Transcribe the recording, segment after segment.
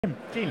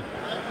Gene.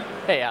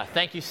 Hey,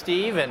 thank you,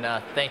 Steve,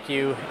 and thank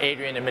you,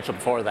 Adrian and Mitchell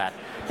before that.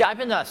 Yeah, I've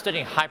been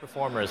studying high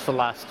performers for the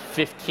last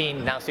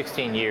 15, now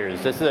 16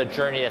 years. This is a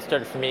journey that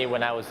started for me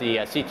when I was the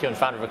CTO and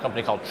founder of a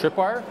company called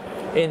Tripwire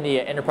in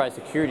the enterprise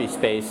security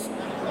space.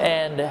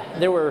 And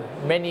there were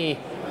many,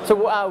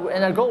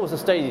 and our goal was to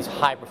study these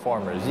high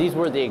performers. These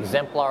were the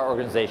exemplar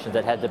organizations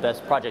that had the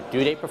best project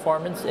due date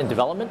performance in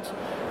development.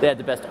 They had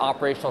the best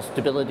operational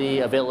stability,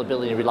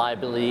 availability, and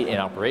reliability in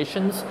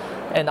operations,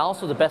 and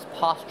also the best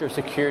posture,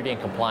 security,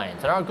 and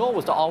compliance. And our goal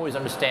was to always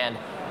understand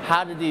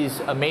how did these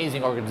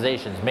amazing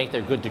organizations make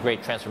their good to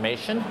great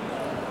transformation.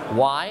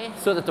 Why?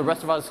 So that the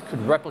rest of us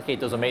could replicate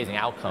those amazing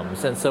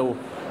outcomes. And so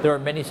there were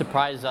many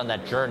surprises on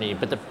that journey,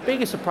 but the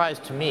biggest surprise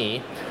to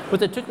me was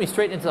that it took me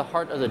straight into the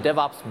heart of the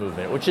DevOps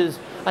movement, which is,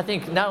 I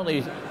think, not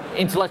only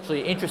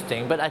intellectually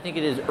interesting, but I think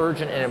it is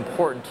urgent and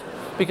important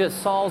because it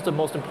solves the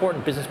most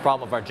important business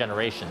problem of our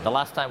generation. The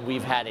last time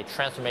we've had a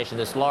transformation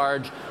this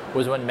large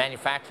was when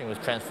manufacturing was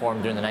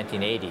transformed during the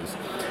 1980s.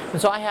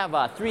 And so I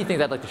have three things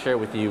I'd like to share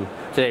with you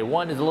today.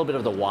 One is a little bit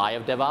of the why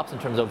of DevOps in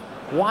terms of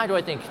why do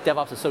I think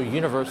DevOps is so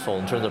universal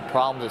in terms of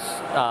problems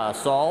it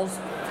solves.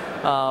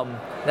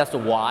 That's the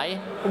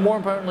why, but more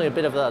importantly, a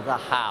bit of the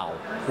how.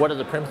 What are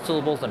the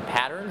principles and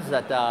patterns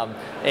that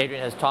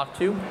Adrian has talked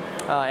to,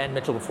 and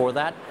Mitchell before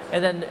that.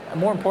 And then,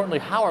 more importantly,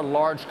 how are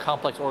large,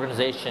 complex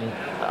organizations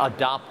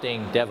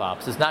adopting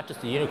DevOps? It's not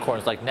just the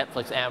unicorns like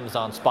Netflix,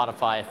 Amazon,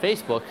 Spotify,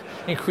 Facebook.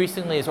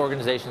 Increasingly, it's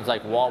organizations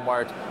like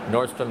Walmart,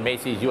 Nordstrom,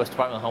 Macy's, U.S.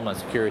 Department of Homeland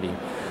Security.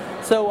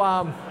 So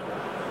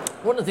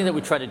one of the things that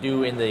we try to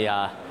do in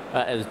the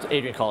as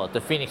Adrian called it,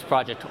 the Phoenix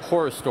Project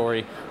horror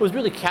story, was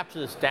really capture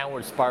this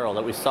downward spiral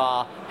that we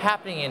saw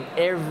happening in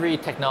every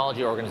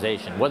technology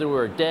organization, whether we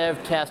were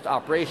dev, test,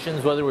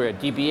 operations, whether we were a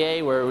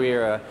DBA, whether we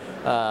were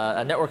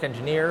a network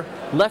engineer.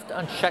 Left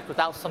unchecked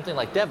without something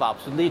like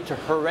DevOps would lead to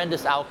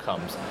horrendous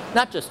outcomes,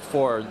 not just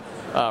for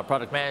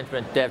product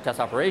management, dev, test,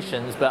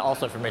 operations, but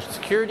also information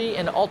security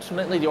and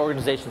ultimately the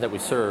organizations that we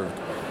served.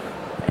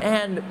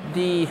 And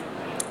the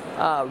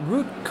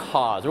root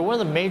cause, or one of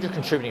the major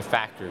contributing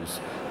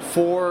factors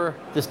for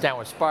this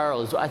downward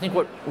spiral is, I think,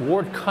 what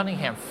Ward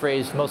Cunningham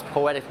phrased most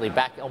poetically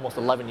back almost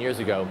 11 years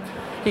ago.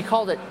 He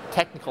called it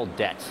technical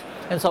debt.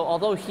 And so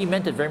although he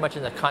meant it very much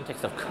in the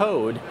context of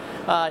code,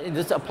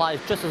 this applies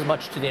just as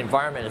much to the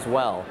environment as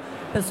well.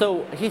 And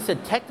so he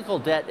said technical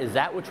debt is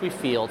that which we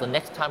feel the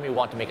next time we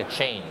want to make a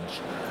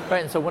change.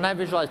 Right? And so when I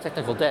visualize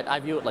technical debt, I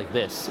view it like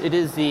this. It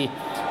is the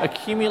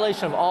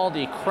accumulation of all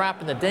the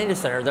crap in the data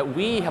center that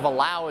we have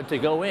allowed to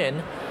go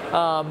in,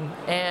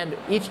 and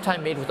each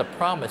time made with a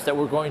promise that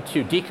we're going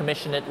to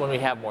decommission it when we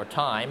have more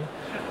time.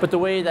 But the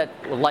way that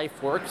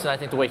life works, and I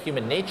think the way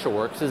human nature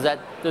works, is that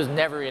there's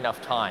never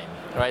enough time,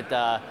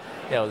 right?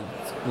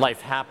 Life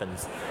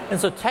happens. And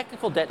so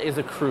technical debt is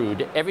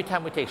accrued every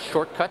time we take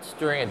shortcuts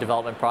during a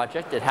development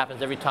project. It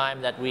happens every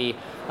time that we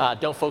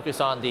don't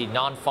focus on the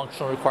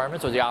non-functional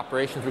requirements or the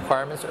operations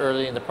requirements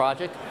early in the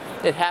project.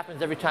 It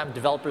happens every time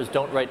developers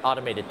don't write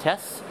automated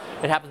tests.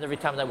 It happens every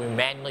time that we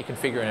manually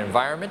configure an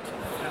environment.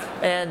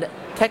 And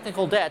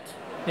technical debt,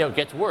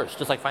 gets worse,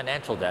 just like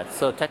financial debt.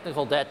 So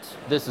technical debt,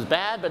 this is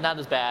bad, but not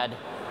as bad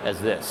as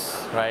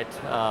this, right?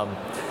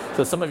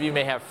 So some of you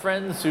may have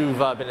friends who've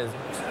been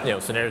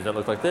in scenarios that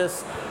look like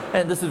this,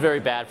 and this is very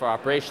bad for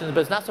operations,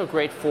 but it's not so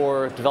great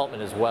for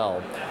development as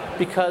well,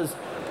 because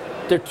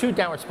there are two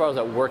downward spirals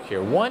at work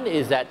here. One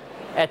is that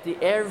at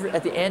the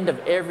end of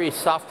every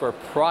software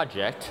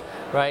project,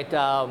 right?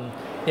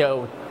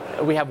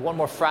 We have one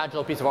more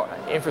fragile piece of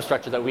our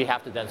infrastructure that we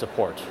have to then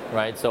support,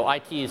 right? So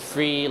IT is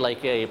free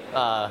like a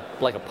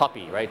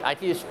puppy, right?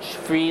 IT is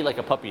free like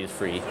a puppy is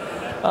free.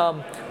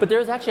 But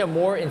there's actually a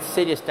more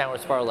insidious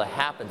downward spiral that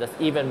happens that's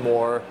even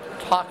more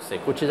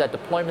toxic, which is that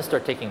deployments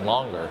start taking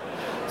longer.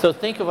 So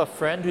think of a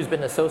friend who's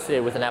been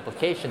associated with an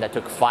application that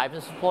took 5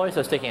 minutes to deploy, so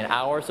it's taking an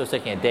hour, so it's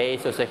taking a day,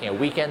 so it's taking a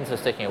weekend, so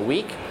it's taking a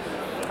week.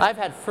 I've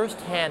had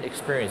first-hand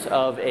experience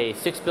of a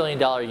 $6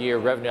 billion a year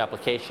revenue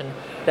application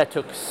that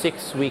took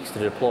 6 weeks to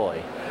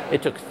deploy.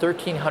 It took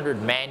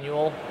 1,300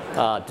 manual,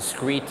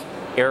 discrete,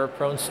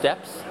 error-prone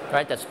steps,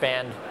 right, that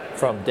spanned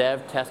from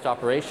dev, test,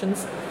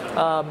 operations,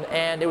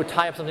 and it would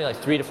tie up something like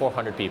 300 to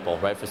 400 people,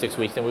 right, for 6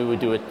 weeks, and we would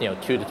do it,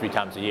 2 to 3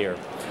 times a year.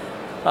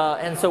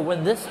 And so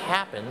when this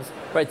happens,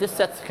 right, this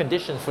sets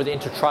conditions for the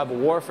intertribal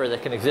warfare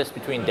that can exist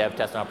between dev,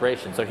 test, and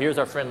operations. So here's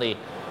our friendly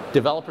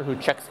developer who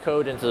checks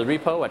code into the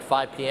repo at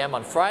 5 p.m.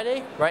 on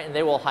Friday, right, and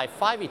they will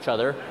high-five each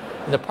other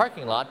in the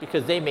parking lot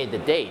because they made the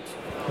date,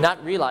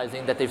 not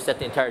realizing that they've set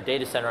the entire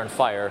data center on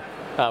fire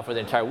for the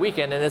entire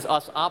weekend, and it's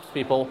us ops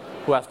people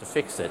who have to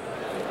fix it.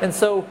 And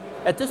so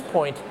at this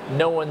point,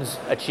 no one's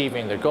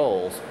achieving their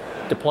goals.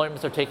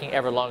 Deployments are taking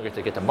ever longer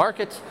to get to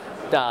market.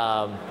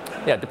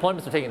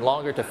 Deployments are taking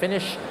longer to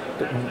finish.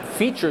 The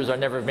features are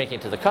never making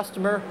it to the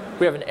customer.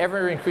 We have an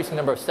ever-increasing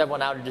number of step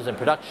 1 outages in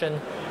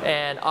production.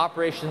 And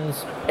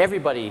operations,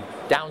 everybody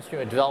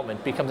downstream of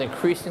development becomes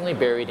increasingly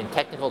buried in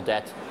technical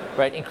debt,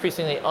 right?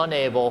 Increasingly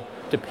unable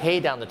to pay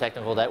down the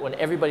technical debt when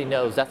everybody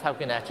knows that's how we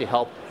can actually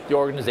help the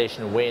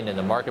organization win in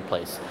the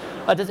marketplace.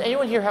 Does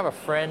anyone here have a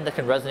friend that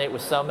can resonate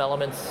with some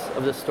elements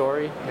of this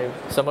story? Maybe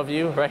some of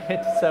you,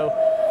 right? So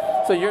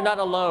you're not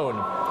alone.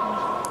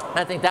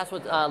 I think that's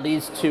what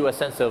leads to a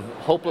sense of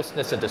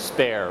hopelessness and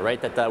despair, right?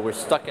 That we're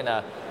stuck in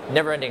a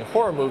never-ending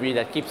horror movie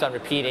that keeps on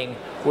repeating,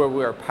 where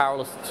we are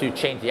powerless to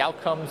change the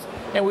outcomes,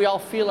 and we all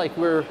feel like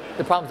the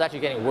problem's actually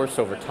getting worse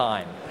over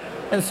time.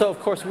 And so, of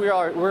course, we're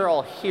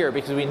all here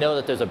because we know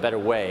that there's a better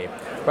way,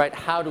 right?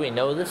 How do we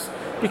know this?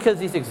 Because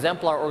these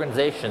exemplar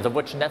organizations, of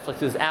which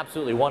Netflix is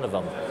absolutely one of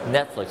them,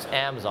 Netflix,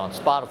 Amazon,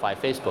 Spotify,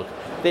 Facebook,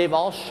 they've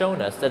all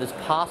shown us that it's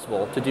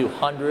possible to do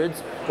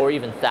hundreds or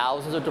even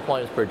thousands of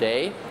deployments per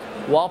day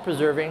while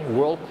preserving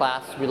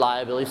world-class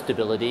reliability,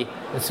 stability,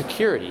 and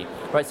security,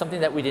 right? Something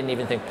that we didn't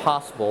even think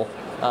possible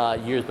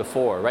years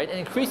before, right? And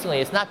increasingly,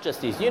 it's not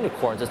just these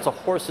unicorns, it's the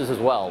horses as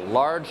well.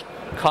 Large,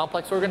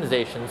 complex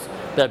organizations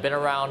that have been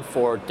around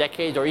for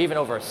decades or even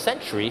over a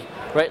century,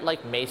 right?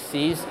 Like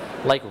Macy's,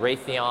 like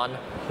Raytheon,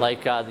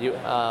 like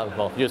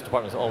U.S.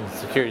 Department of Homeland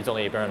Security has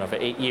only been around for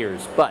 8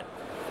 years. But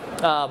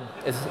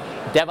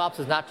DevOps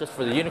is not just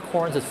for the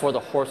unicorns, it's for the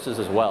horses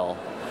as well.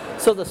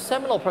 So the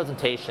seminal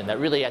presentation that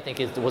really, I think,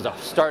 was a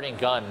starting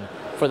gun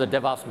for the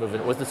DevOps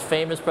movement was this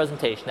famous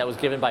presentation that was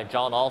given by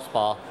John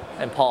Allspaw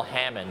and Paul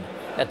Hammond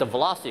at the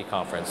Velocity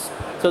Conference.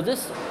 So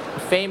this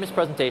famous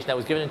presentation that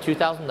was given in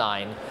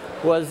 2009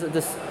 was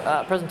this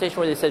presentation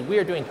where they said, we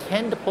are doing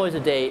 10 deploys a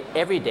day,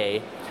 every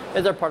day,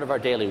 as a part of our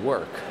daily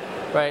work,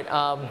 right?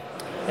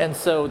 And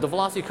so the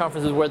Velocity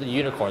Conference is where the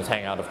unicorns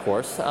hang out, of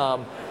course.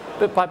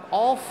 But by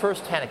all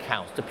first-hand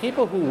accounts, the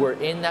people who were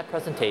in that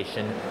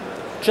presentation,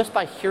 just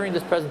by hearing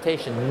this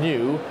presentation,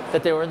 knew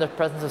that they were in the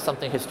presence of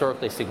something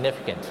historically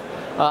significant.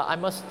 I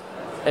must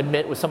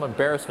admit with some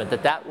embarrassment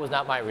that was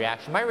not my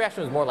reaction. My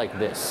reaction was more like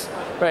this,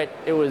 right?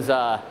 It was,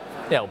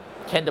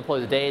 10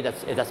 deploys a day,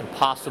 that's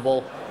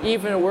impossible.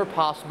 Even if it were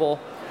possible,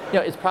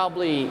 it's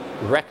probably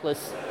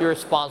reckless,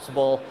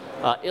 irresponsible,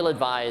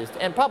 ill-advised,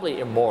 and probably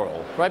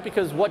immoral, right?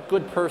 Because what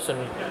good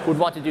person would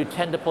want to do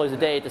 10 deploys a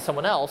day to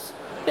someone else,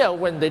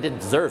 when they didn't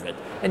deserve it?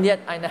 And yet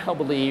I now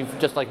believe,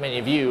 just like many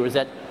of you, is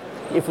that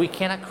if we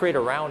cannot create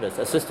around us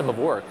a system of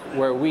work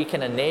where we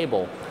can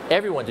enable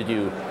everyone to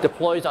do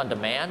deploys on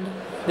demand,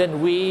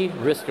 then we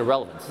risk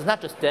irrelevance. It's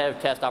not just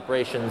dev, test,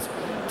 operations,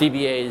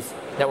 DBAs,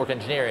 network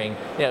engineering.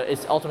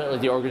 It's ultimately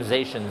the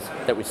organizations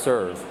that we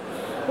serve.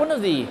 One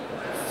of the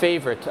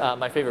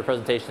my favorite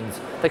presentations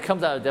that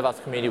comes out of the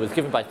DevOps community was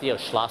given by Theo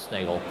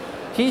Schlossnagel.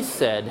 He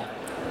said,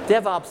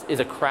 DevOps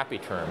is a crappy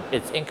term.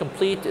 It's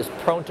incomplete, it's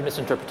prone to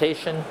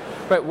misinterpretation.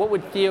 Right? What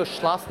would Theo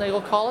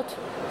Schlossnagel call it?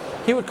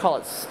 He would call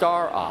it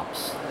star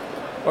ops,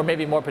 or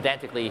maybe more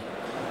pedantically,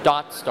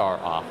 .star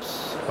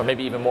ops, or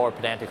maybe even more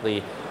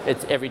pedantically,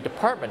 it's every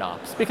department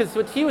ops. Because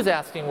what he was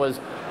asking was,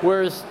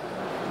 where's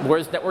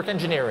network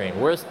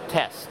engineering? Where's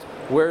test?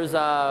 Where's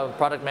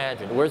product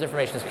management? Where's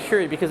information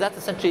security? Because that's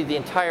essentially the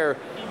entire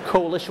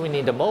coalition we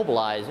need to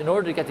mobilize in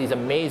order to get these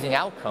amazing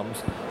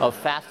outcomes of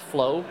fast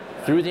flow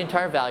through the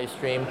entire value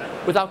stream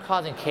without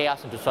causing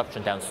chaos and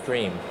disruption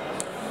downstream.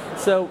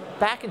 So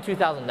back in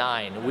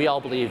 2009, we all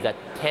believed that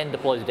 10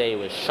 deploys a day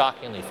was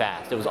shockingly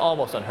fast. It was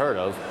almost unheard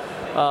of.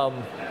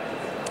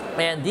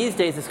 And these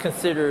days it's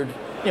considered,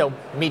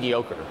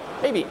 mediocre,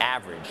 maybe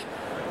average.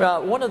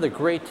 One of the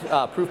great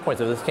proof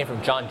points of this came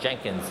from John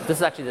Jenkins. This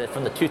is actually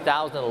from the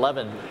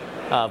 2011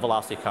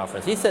 Velocity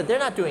Conference. He said they're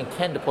not doing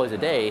 10 deploys a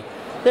day,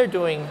 they're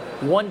doing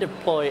one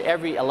deploy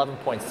every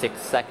 11.6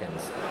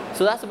 seconds.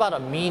 So that's about a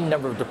mean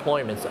number of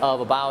deployments of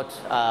about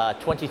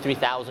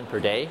 23,000 per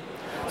day.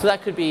 So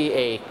that could be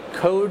a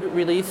code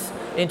release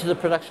into the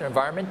production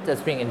environment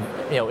that's being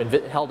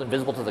held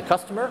invisible to the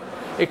customer.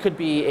 It could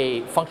be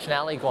a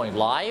functionality going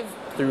live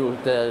through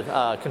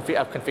the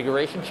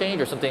configuration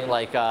change or something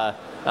like a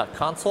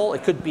console.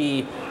 It could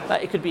be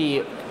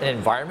an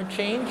environment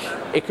change.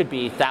 It could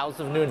be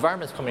thousands of new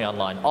environments coming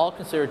online, all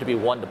considered to be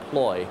one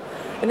deploy.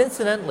 And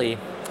incidentally,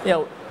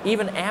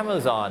 even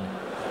Amazon,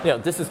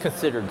 this is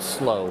considered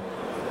slow.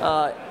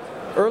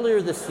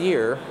 Earlier this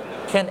year,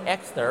 Ken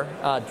Exner,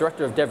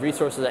 director of dev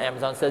resources at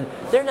Amazon, said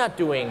they're not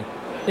doing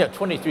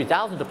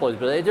 23,000 deploys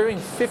per day. They're doing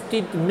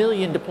 50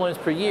 million deployments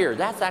per year.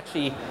 That's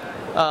actually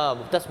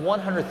that's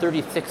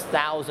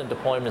 136,000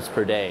 deployments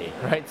per day,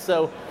 right?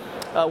 So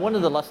one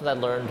of the lessons I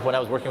learned when I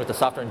was working with the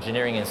Software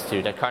Engineering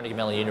Institute at Carnegie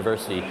Mellon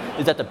University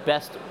is that the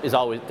best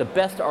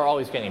are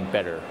always getting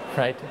better,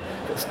 right?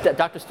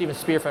 Dr. Stephen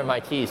Spear from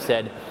MIT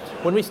said,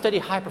 when we study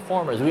high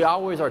performers, we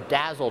always are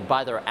dazzled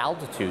by their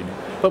altitude,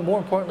 but more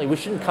importantly, we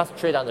shouldn't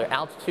concentrate on their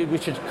altitude, we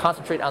should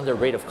concentrate on their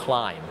rate of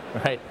climb,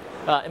 right?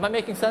 Am I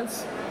making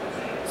sense?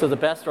 So the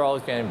best are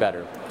always getting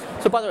better.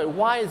 So by the way,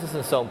 why is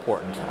this so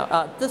important?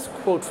 This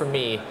quote for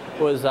me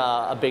was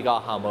a big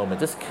aha moment.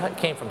 This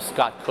came from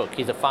Scott Cook.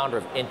 He's a founder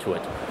of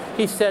Intuit.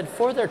 He said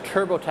for their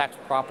TurboTax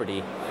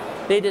property,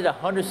 they did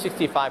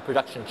 165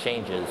 production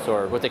changes,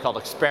 or what they called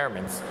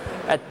experiments,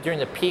 during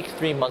the peak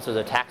 3 months of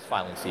the tax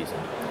filing season.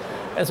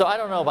 And so I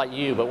don't know about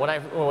you, but when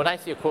I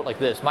see a quote like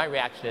this, my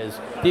reaction is,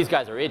 these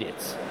guys are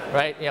idiots,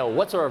 right? You know,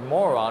 what sort of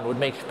moron would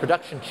make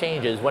production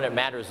changes when it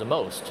matters the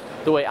most?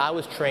 The way I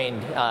was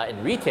trained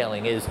in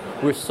retailing is,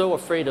 we're so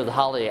afraid of the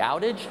holiday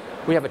outage,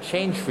 we have a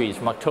change freeze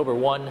from October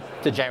 1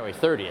 to January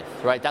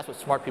 30th, right? That's what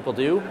smart people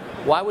do.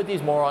 Why would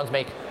these morons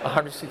make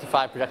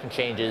 165 production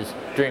changes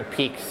during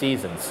peak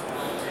seasons?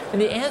 And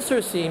the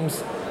answer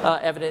seems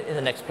evident in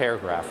the next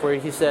paragraph, where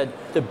he said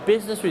the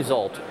business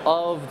result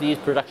of these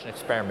production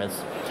experiments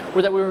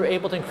were that we were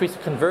able to increase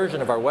the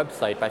conversion of our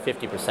website by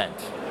 50%.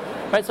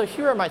 Right, so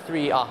here are my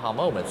 3 aha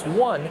moments.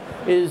 One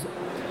is,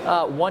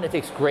 it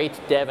takes great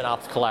dev and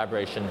ops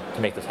collaboration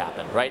to make this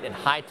happen, right? In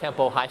high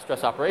tempo, high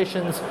stress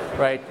operations,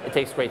 right, it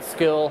takes great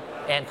skill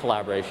and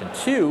collaboration.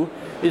 2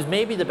 is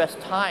maybe the best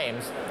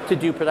times to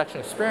do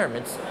production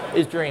experiments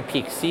is during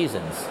peak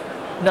seasons.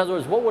 In other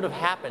words, what would have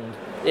happened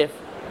if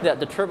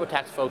the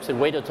TurboTax folks had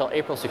waited until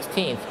April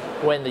 16th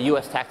when the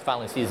US tax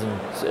filing season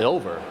is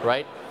over,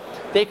 right?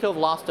 They could have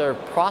lost their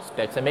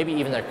prospects and maybe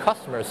even their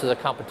customers to the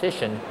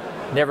competition,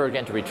 never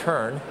again to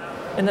return.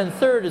 And then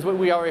third is what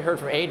we already heard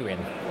from Adrian,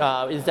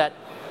 is that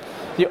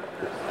the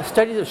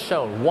studies have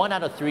shown 1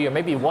 out of 3 or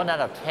maybe 1 out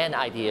of 10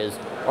 ideas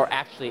are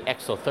actually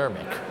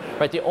exothermic,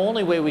 right? The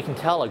only way we can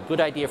tell a good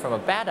idea from a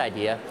bad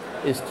idea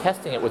is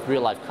testing it with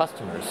real life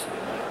customers.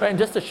 Right? And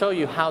just to show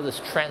you how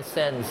this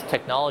transcends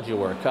technology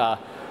work,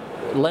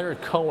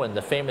 Leonard Cohen,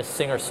 the famous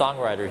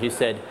singer-songwriter, he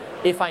said,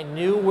 if I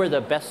knew where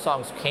the best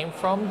songs came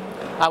from,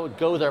 I would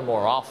go there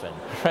more often,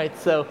 right?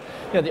 So,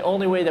 you know, the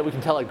only way that we can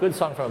tell a good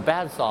song from a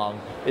bad song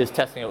is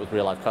testing it with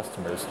real-life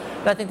customers.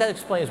 And I think that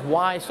explains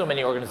why so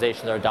many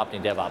organizations are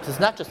adopting DevOps.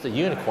 It's not just the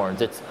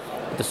unicorns, it's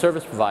the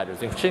service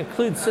providers, which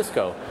includes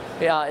Cisco.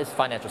 It's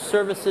financial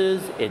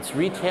services, it's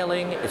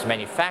retailing, it's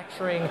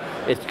manufacturing,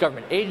 it's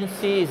government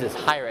agencies, it's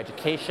higher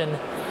education.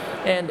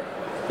 And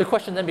the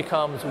question then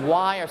becomes,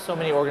 why are so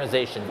many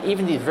organizations,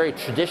 even these very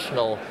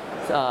traditional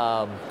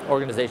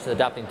organizations,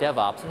 adopting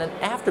DevOps? And then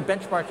after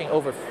benchmarking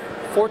over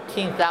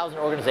 14,000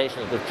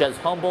 organizations with Jez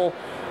Humble,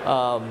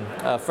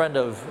 a friend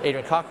of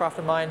Adrian Cockcroft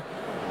and mine,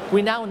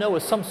 we now know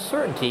with some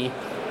certainty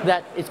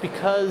that it's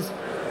because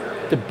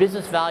the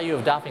business value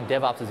of adopting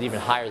DevOps is even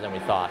higher than we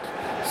thought.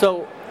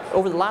 So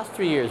over the last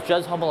 3 years,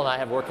 Jez Humble and I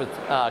have worked with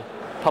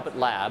Puppet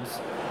Labs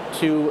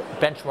to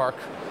benchmark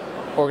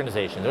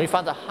organizations. And we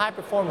found that high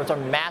performers are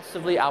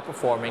massively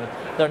outperforming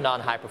their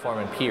non-high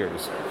performing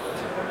peers.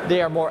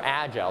 They are more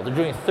agile. They're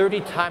doing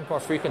 30 times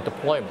more frequent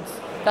deployments.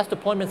 That's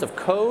deployments of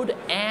code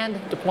and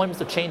deployments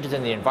of changes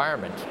in the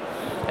environment.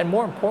 And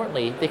more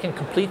importantly, they can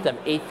complete them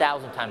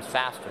 8,000 times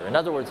faster. In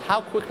other words, how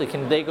quickly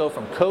can they go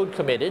from code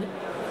committed,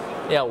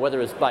 you know,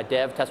 whether it's by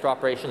dev, tester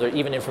operations, or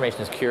even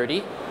information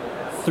security,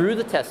 through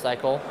the test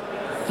cycle,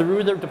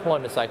 through their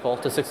deployment cycle,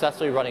 to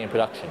successfully running in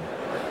production.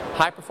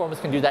 High performers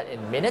can do that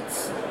in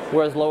minutes,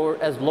 whereas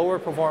lower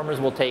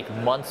performers will take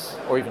months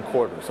or even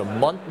quarters. So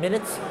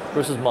minutes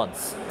versus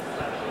months.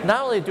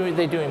 Not only are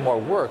they doing more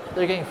work,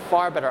 they're getting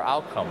far better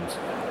outcomes.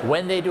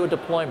 When they do a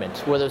deployment,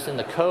 whether it's in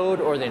the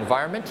code or the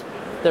environment,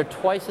 they're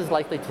twice as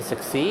likely to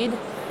succeed.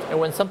 And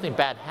when something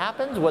bad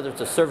happens, whether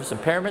it's a service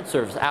impairment,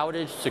 service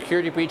outage,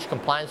 security breach,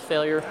 compliance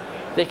failure,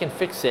 they can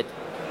fix it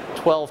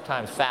 12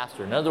 times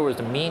faster. In other words,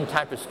 the mean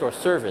time to restore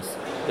service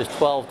is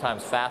 12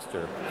 times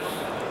faster.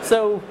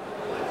 So,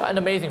 an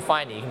amazing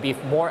finding. You can be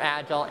more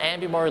agile and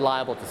be more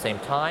reliable at the same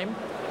time.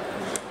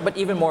 But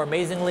even more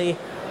amazingly,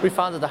 we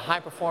found that the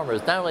high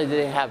performers, not only did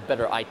they have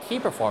better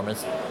IT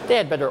performance, they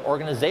had better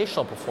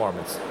organizational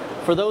performance.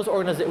 For those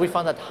we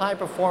found that high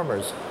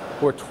performers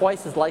were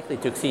twice as likely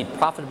to exceed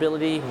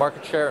profitability,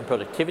 market share, and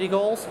productivity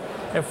goals.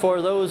 And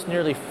for those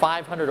nearly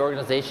 500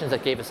 organizations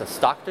that gave us a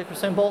stock ticker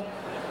symbol,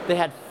 they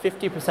had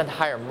 50%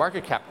 higher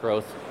market cap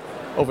growth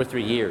over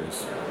 3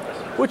 years.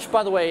 Which,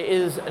 by the way,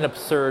 is an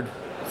absurd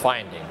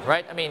finding,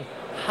 right? I mean,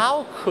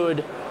 how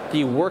could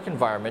the work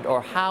environment,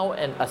 or how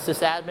a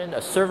sysadmin,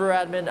 a server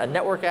admin, a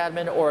network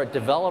admin, or a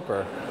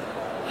developer,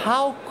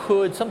 how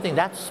could something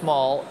that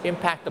small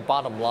impact the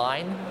bottom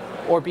line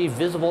or be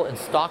visible in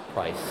stock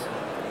price?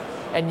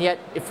 And yet,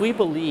 if we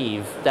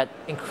believe that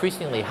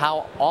increasingly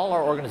how all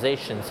our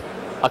organizations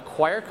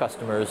acquire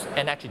customers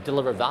and actually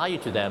deliver value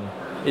to them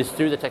is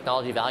through the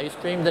technology value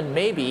stream, then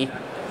maybe,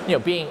 you know,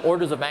 being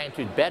orders of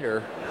magnitude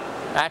better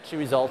actually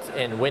results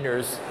in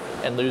winners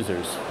and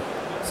losers.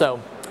 So,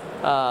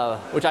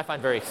 which I find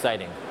very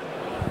exciting.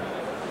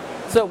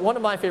 So one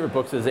of my favorite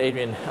books, as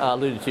Adrian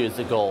alluded to, is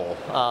The Goal.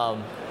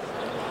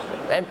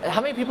 And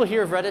how many people here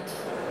have read it?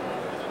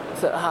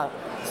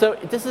 So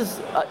this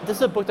is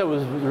a book that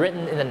was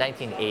written in the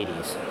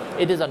 1980s.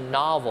 It is a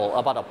novel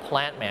about a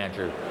plant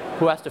manager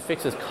who has to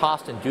fix his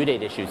cost and due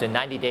date issues in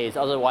 90 days,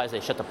 otherwise they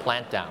shut the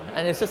plant down.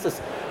 And it's just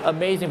this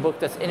amazing book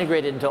that's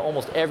integrated into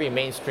almost every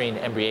mainstream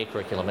MBA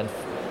curriculum. And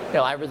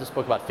I read this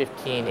book about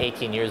 15,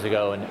 18 years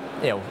ago, and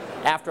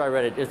after I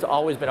read it, it's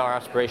always been our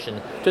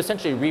aspiration to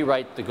essentially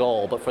rewrite the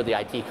goal, but for the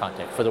IT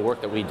context, for the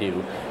work that we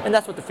do. And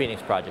that's what the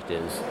Phoenix project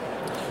is.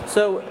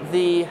 So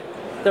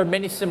there are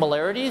many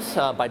similarities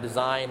by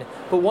design,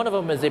 but one of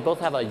them is they both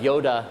have a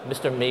Yoda,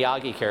 Mr.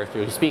 Miyagi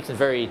character who speaks in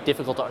very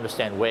difficult to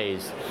understand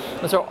ways.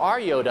 And so our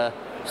Yoda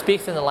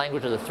speaks in the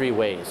language of the three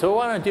ways. So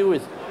what I want to do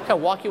is kind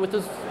of walk you with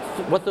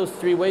what those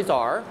three ways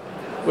are,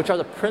 which are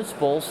the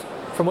principles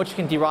from which you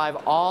can derive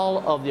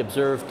all of the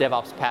observed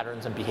DevOps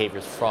patterns and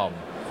behaviors from.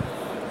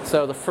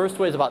 So the first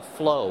way is about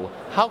flow.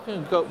 How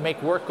can we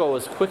make work go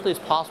as quickly as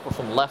possible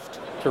from left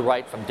to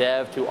right, from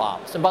dev to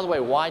ops? And by the way,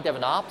 why dev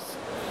and ops?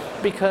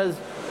 Because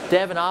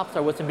dev and ops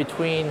are what's in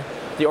between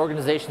the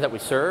organization that we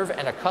serve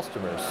and our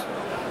customers.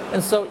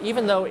 And so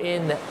even though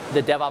in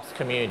the DevOps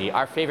community,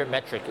 our favorite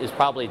metric is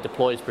probably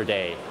deploys per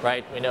day,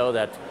 right? We know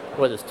that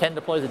whether it's 10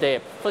 deploys a day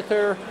at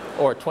Flickr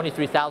or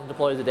 23,000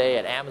 deploys a day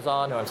at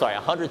Amazon, or I'm sorry,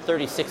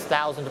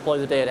 136,000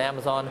 deploys a day at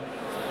Amazon.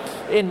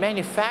 In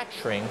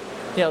manufacturing,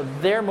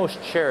 their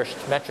most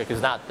cherished metric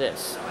is not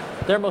this.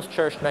 Their most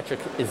cherished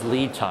metric is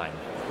lead time.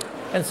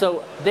 And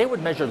so they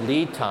would measure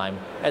lead time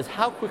as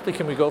how quickly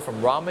can we go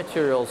from raw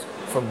materials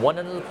from one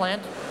end of the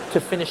plant to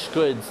finished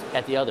goods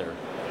at the other.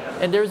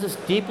 And there's this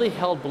deeply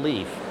held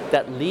belief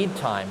that lead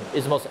time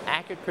is the most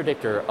accurate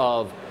predictor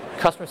of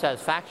customer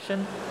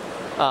satisfaction,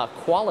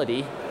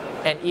 quality,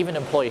 and even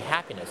employee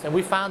happiness. And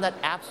we found that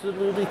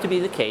absolutely to be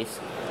the case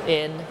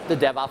in the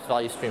DevOps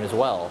value stream as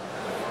well.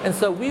 And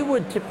so we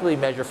would typically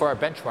measure for our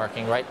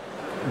benchmarking, right,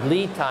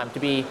 lead time to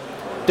be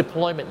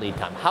deployment lead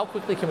time. How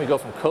quickly can we go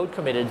from code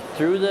committed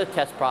through the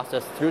test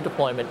process, through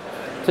deployment,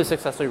 to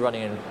successfully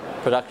running in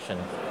production?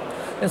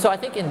 And so I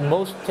think in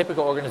most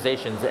typical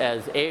organizations,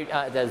 as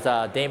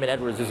Damon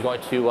Edwards is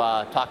going to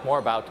talk more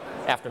about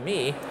after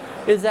me,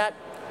 is that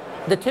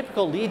the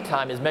typical lead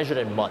time is measured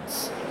in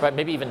months, right?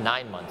 Maybe even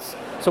 9 months.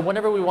 So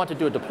whenever we want to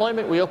do a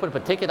deployment, we open up a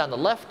ticket on the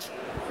left,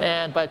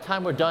 and by the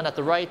time we're done at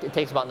the right, it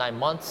takes about 9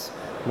 months.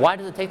 Why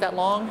does it take that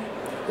long?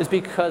 It's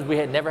because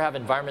we never have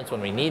environments when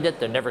we need it.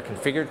 They're never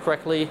configured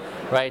correctly,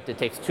 right? It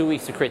takes 2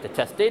 weeks to create the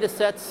test data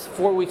sets,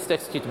 4 weeks to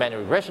execute the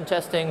manual regression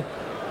testing,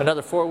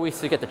 another 4 weeks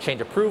to get the change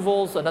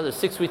approvals, another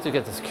 6 weeks to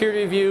get the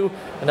security review,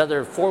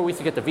 another 4 weeks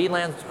to get the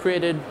VLANs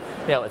created,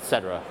 et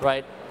cetera,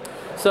 right?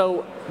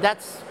 So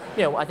that's,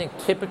 I think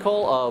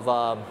typical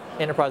of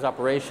enterprise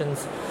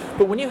operations.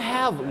 But when you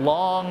have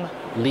long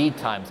lead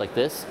times like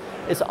this,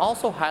 it's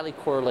also highly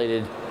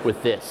correlated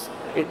with this.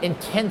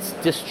 Intense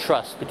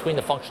distrust between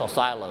the functional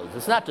silos.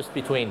 It's not just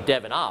between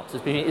dev and ops,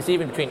 it's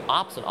even between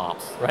ops and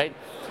ops, right?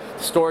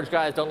 Storage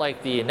guys don't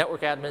like the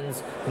network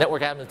admins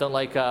don't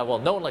like,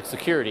 no one likes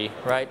security,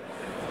 right?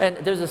 And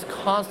there's this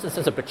constant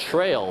sense of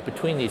betrayal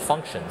between these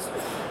functions.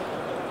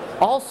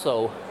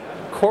 Also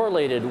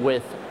correlated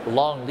with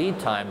long lead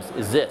times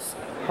is this,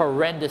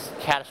 horrendous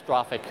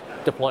catastrophic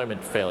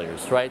deployment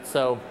failures, right?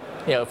 So,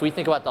 if we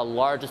think about the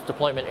largest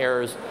deployment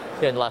errors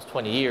in the last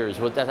 20 years,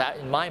 what that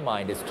in my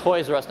mind is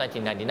Toys R Us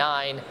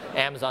 1999,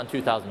 Amazon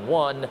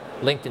 2001,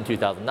 LinkedIn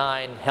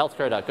 2009,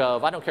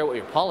 healthcare.gov. I don't care what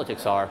your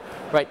politics are,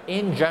 right?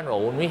 In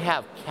general, when we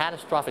have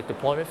catastrophic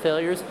deployment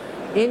failures,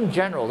 in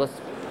general,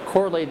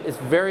 it's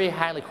very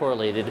highly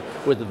correlated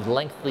with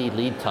lengthy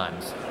lead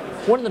times.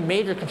 One of the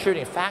major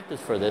contributing factors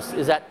for this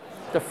is that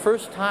the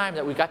first time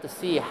that we got to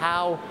see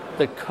how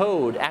the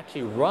code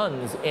actually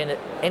runs in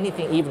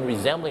anything even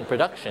resembling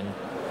production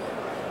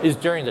is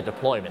during the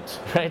deployment,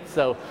 right?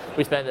 So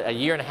we spend a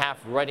year and a half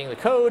writing the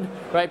code,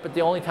 right? But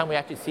the only time we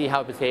actually see how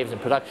it behaves in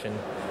production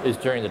is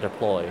during the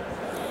deploy.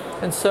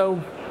 And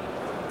so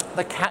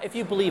if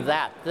you believe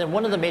that, then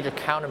one of the major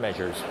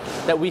countermeasures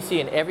that we see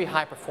in every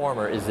high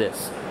performer is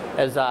this.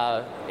 As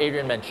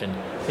Adrian mentioned,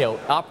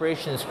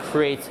 operations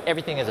creates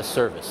everything as a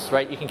service,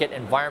 right? You can get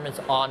environments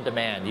on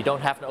demand. You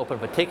don't have to open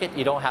up a ticket.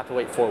 You don't have to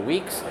wait 4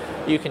 weeks.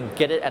 You can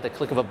get it at the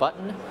click of a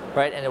button,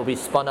 right? And it will be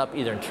spun up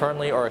either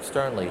internally or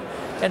externally.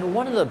 And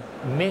one of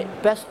the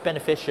best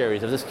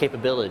beneficiaries of this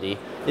capability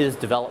is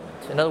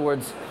development. In other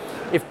words,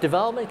 if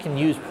development can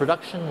use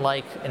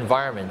production-like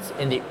environments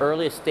in the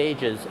earliest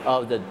stages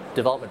of the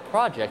development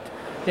project,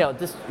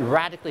 this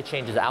radically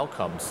changes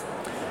outcomes.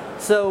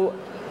 So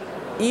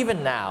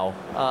even now,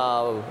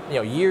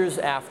 years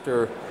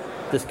after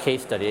this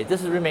case study,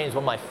 this remains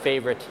one of my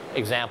favorite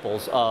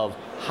examples of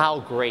how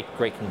great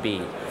can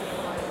be.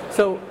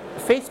 So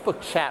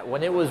Facebook Chat,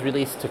 when it was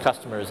released to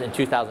customers in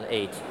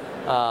 2008,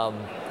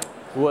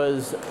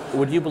 was,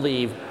 would you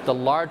believe, the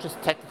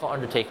largest technical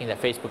undertaking that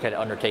Facebook had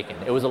undertaken.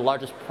 It was the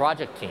largest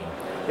project team.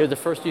 It was the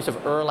first use of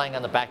Erlang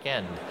on the back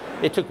end.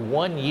 It took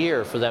 1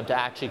 year for them to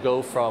actually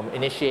go from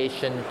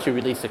initiation to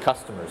release to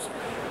customers.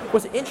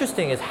 What's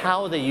interesting is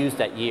how they used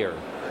that year.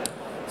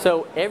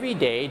 So every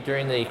day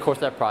during the course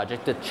of that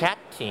project, the chat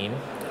team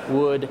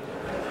would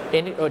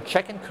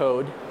check and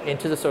code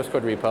into the source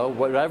code repo.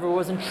 Whatever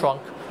was in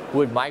trunk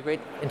would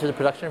migrate into the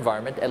production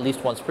environment at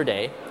least once per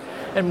day.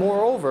 And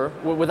moreover,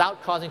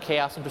 without causing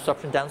chaos and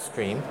disruption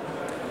downstream.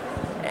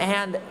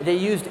 And they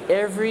used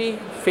every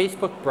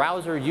Facebook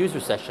browser user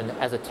session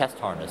as a test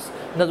harness.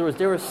 In other words,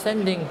 they were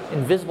sending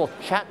invisible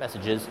chat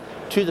messages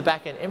to the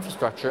backend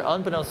infrastructure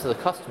unbeknownst to the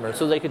customer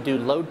so they could do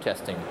load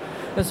testing.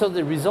 And so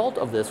the result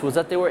of this was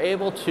that they were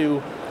able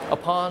to,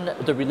 upon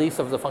the release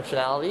of the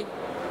functionality,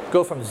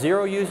 go from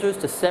 0 users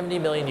to 70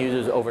 million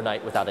users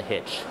overnight without a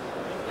hitch.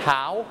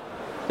 How?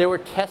 They were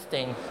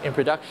testing in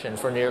production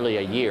for nearly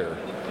a year.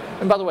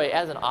 And by the way,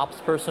 as an ops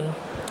person,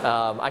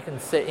 I can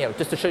say,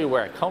 just to show you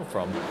where I come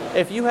from,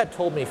 if you had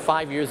told me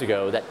 5 years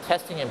ago that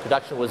testing in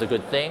production was a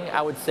good thing,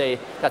 I would say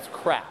that's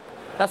crap.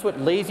 That's what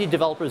lazy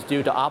developers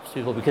do to ops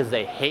people because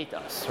they hate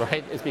us,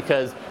 right? It's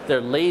because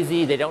they're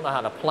lazy, they don't know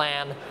how to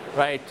plan,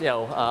 right?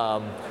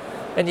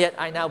 And yet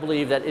I now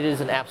believe that it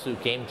is an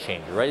absolute game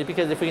changer, right?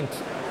 Because if we can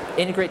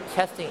integrate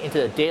testing into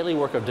the daily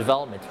work of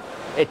development,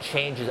 it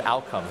changes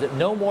outcomes.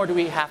 No more do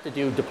we have to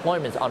do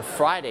deployments on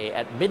Friday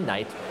at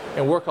midnight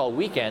and work all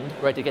weekend,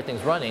 right, to get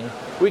things running.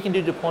 We can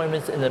do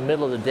deployments in the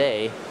middle of the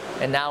day,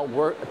 and now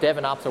dev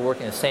and ops are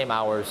working the same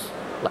hours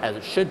as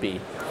it should be.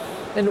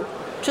 And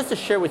just to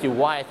share with you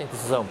why I think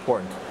this is so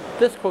important,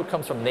 this quote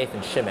comes from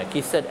Nathan Shimmick.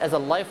 He said, "As a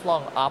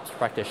lifelong ops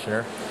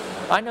practitioner,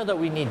 I know that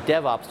we need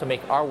DevOps to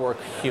make our work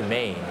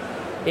humane.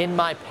 In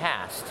my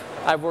past,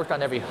 I've worked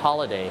on every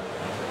holiday,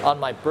 on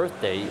my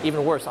birthday,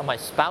 even worse, on my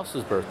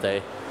spouse's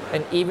birthday,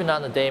 and even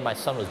on the day my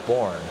son was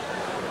born."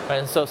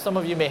 And so some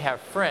of you may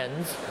have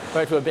friends,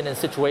 right, who have been in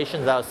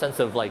situations out of a sense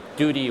of like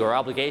duty or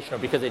obligation, or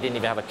because they didn't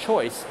even have a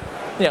choice,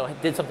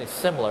 did something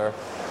similar.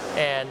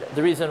 And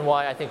the reason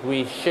why I think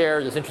we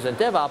share this interest in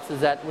DevOps is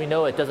that we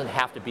know it doesn't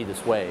have to be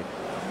this way.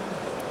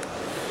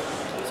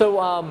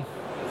 So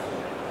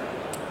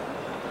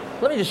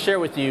let me just share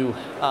with you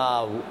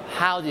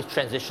how these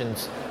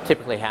transitions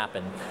typically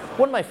happen.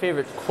 One of my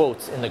favorite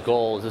quotes in the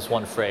goal is this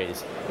one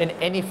phrase: in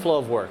any flow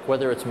of work,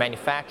 whether it's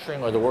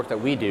manufacturing or the work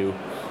that we do,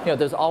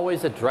 there's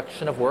always a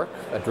direction of work,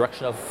 a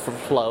direction of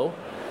flow,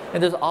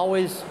 and there's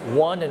always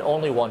one and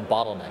only one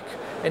bottleneck.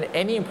 And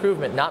any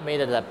improvement not made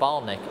at that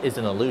bottleneck is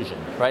an illusion,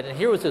 right? And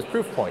here was his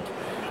proof point.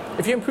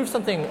 If you improve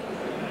something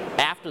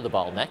after the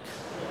bottleneck,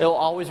 it will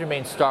always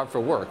remain starved for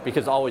work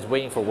because it's always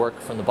waiting for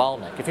work from the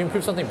bottleneck. If you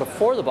improve something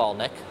before the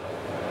bottleneck,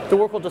 the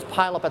work will just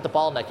pile up at the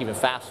bottleneck even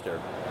faster,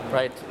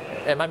 right?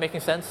 Am I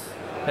making sense?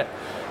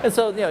 And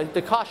so,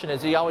 the caution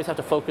is you always have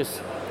to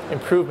focus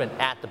improvement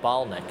at the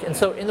bottleneck. And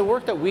so in the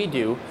work that we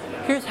do,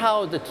 here's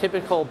how the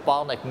typical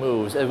bottleneck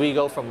moves as we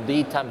go from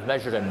lead times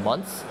measured in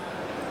months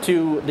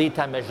to lead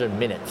time measured in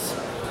minutes.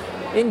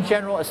 In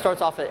general, it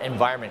starts off at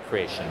environment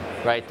creation,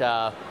 right?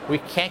 We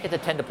can't get to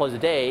 10 deploys a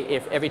day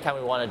if every time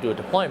we want to do a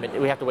deployment,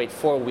 we have to wait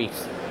 4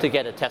 weeks to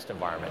get a test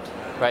environment,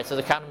 right? So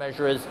the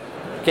countermeasure is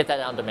get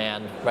that on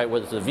demand, right?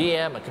 Whether it's a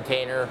VM, a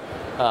container,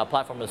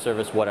 platform as a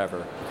service,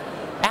 whatever.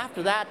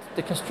 After that,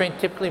 the constraint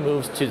typically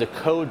moves to the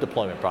code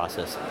deployment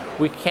process.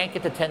 We can't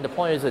get to 10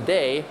 deployments a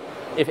day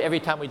if every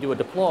time we do a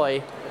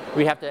deploy,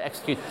 we have to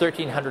execute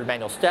 1,300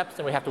 manual steps,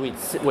 and we have to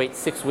wait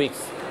 6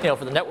 weeks,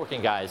 for the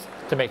networking guys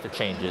to make their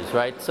changes,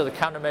 right? So the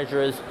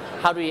countermeasure is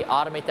how do we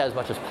automate that as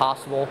much as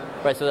possible,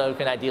 right? So that we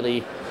can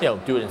ideally,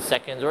 do it in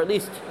seconds, or at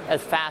least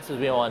as fast as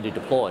we want to do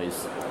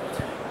deploys.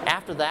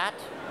 After that,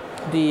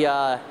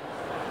 the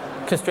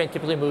constraint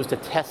typically moves to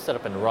test,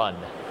 setup, and run,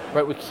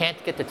 right? We can't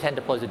get to 10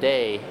 deploys a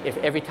day if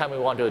every time we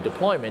want to do a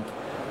deployment,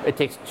 it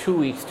takes 2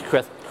 weeks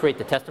to create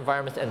the test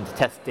environments and the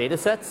test data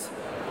sets,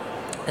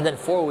 and then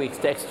 4 weeks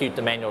to execute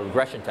the manual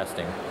regression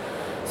testing.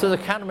 So the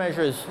countermeasure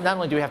is not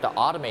only do we have to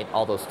automate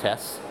all those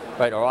tests,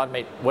 right, or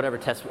automate whatever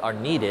tests are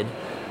needed,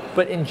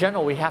 but in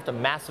general we have to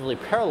massively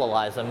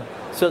parallelize them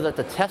so that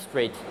the test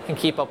rate can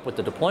keep up with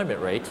the deployment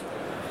rate.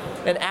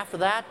 And after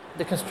that,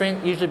 the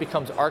constraint usually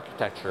becomes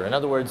architecture. In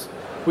other words,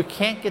 we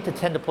can't get to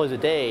 10 deploys a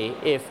day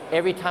if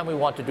every time we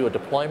want to do a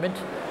deployment,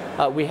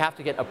 we have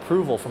to get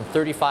approval from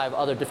 35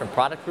 other different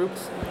product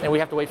groups, and we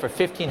have to wait for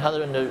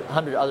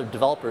 1,500 other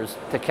developers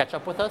to catch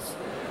up with us,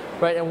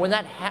 right? And when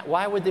that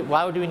why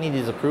do we need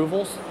these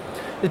approvals?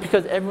 It's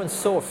because everyone's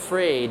so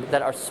afraid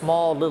that our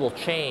small little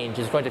change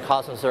is going to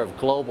cause some sort of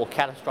global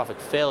catastrophic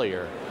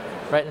failure,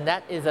 right? And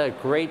that is a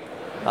great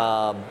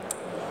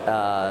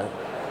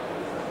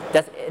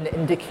that's an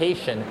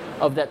indication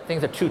of that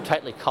things are too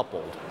tightly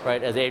coupled,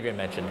 right, as Adrian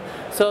mentioned.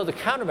 So the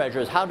countermeasure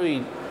is how do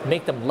we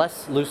make them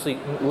less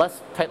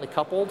tightly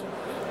coupled,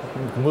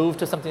 move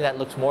to something that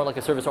looks more like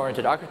a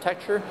service-oriented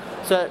architecture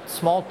so that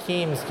small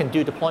teams can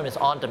do deployments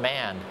on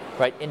demand,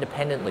 right,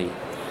 independently.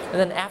 And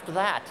then after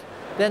that,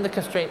 then the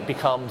constraint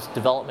becomes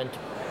development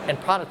and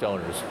product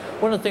owners.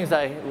 One of the things that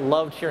I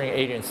loved hearing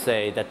Adrian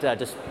say that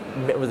just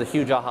was a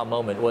huge aha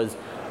moment was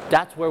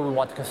that's where we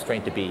want the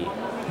constraint to be.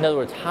 In other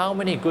words, how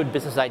many good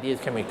business ideas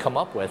can we come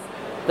up with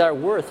that are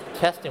worth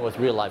testing with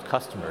real live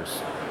customers,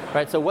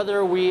 right? So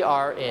whether we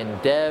are in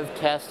dev,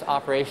 test,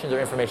 operations, or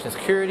information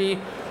security,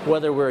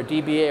 whether we're a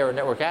DBA or a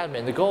network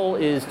admin, the goal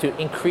is to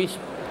increase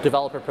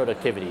developer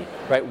productivity,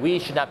 right? We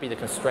should not be the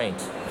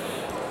constraint.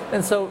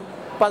 And so,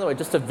 by the way,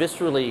 just to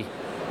viscerally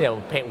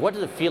paint, what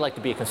does it feel like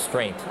to be a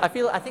constraint? I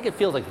think it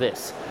feels like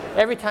this.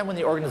 Every time when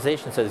the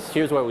organization says,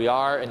 here's where we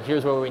are and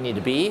here's where we need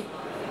to be,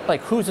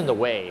 like who's in the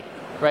way,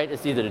 right?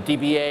 It's either the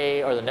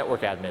DBA or the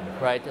network admin,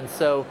 right? And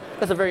so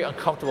that's a very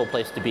uncomfortable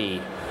place to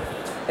be.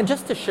 And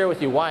just to share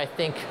with you why I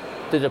think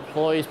the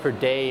deploys per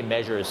day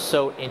measure is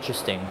so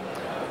interesting,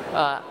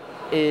 I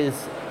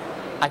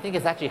think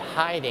it's actually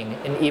hiding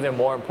an even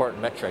more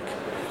important metric.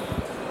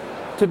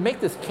 To make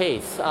this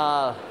case,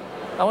 I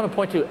want to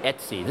point to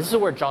Etsy. This is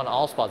where John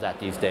Allspaw's at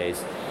these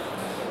days.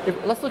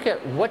 Let's look at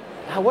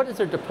what is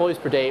their deploys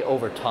per day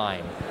over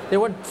time. They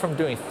went from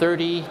doing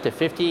 30 to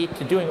 50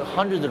 to doing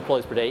hundreds of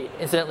deploys per day.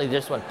 Incidentally, they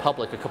just went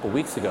public a couple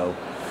weeks ago.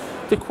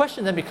 The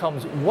question then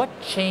becomes, what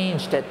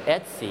changed at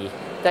Etsy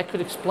that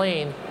could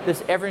explain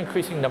this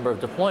ever-increasing number of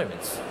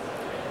deployments?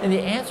 And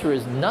the answer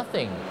is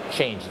nothing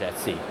changed at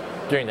Etsy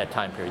during that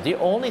time period. The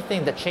only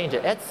thing that changed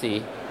at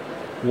Etsy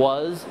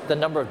was the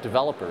number of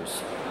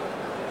developers.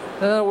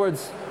 In other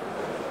words,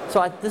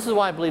 this is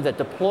why I believe that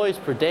deploys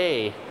per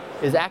day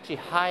is actually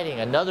hiding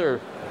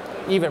another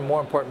even more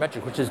important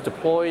metric, which is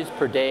deploys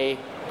per day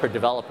per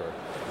developer.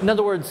 In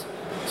other words,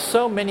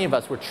 so many of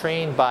us were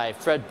trained by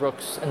Fred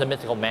Brooks and the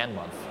mythical man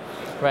month,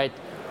 right?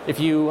 If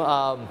you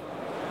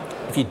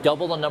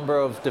double the number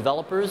of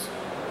developers,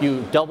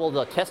 you double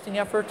the testing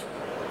effort,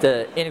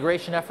 the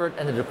integration effort,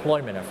 and the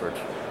deployment effort,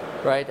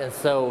 right? And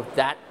so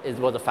that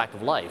was a fact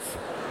of life.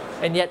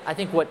 And yet, I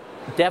think what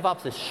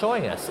DevOps is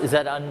showing us is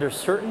that under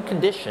certain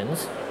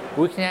conditions,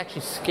 we can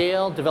actually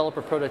scale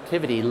developer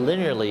productivity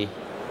linearly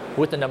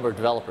with the number of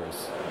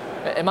developers.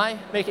 Am I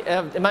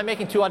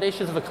making too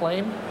audacious of a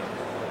claim?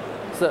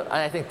 So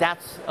I think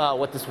that's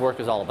what this work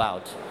is all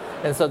about.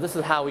 And so this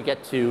is how we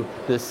get to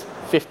this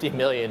 50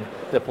 million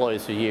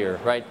deploys a year,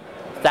 right?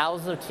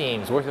 Thousands of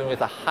teams working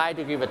with a high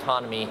degree of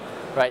autonomy,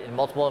 right, in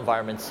multiple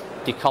environments,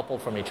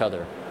 decoupled from each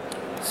other.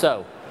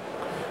 So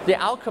the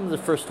outcome of the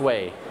first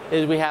way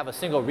is we have a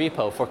single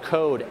repo for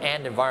code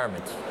and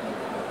environment.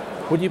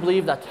 Would you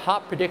believe that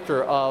top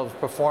predictor of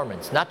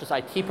performance, not just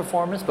IT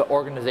performance, but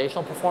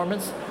organizational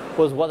performance,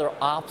 was whether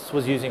ops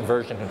was using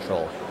version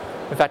control?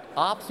 In fact,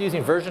 ops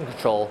using version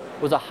control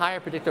was a higher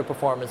predictor of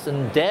performance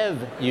than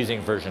dev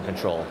using version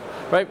control,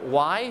 right?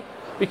 Why?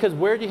 Because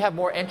where do you have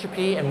more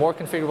entropy and more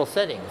configurable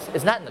settings?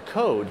 It's not in the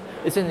code,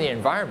 it's in the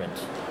environment,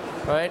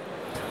 right?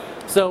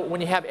 So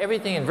when you have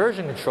everything in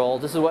version control,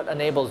 this is what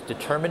enables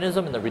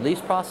determinism in the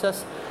release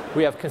process.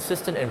 We have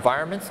consistent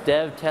environments,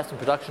 dev, test, and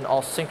production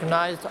all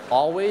synchronized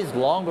always,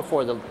 long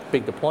before the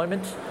big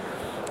deployment.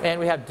 And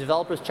we have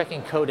developers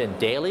checking code in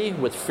daily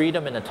with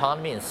freedom and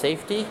autonomy and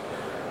safety,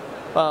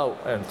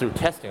 and through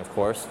testing, of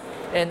course.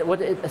 And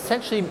what it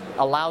essentially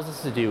allows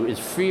us to do is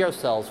free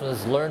ourselves from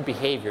this learned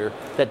behavior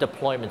that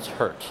deployments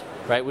hurt,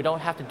 right? We don't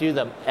have to do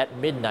them at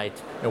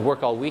midnight and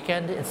work all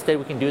weekend. Instead,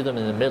 we can do them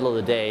in the middle of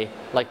the day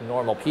like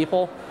normal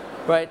people,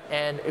 right?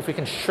 And if we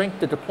can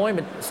shrink the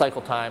deployment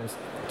cycle times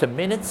to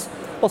minutes,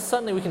 well,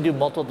 suddenly we can do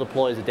multiple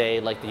deploys a day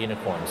like the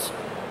unicorns.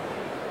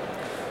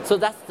 So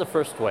that's the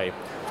first way,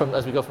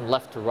 as we go from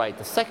left to right.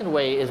 The second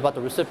way is about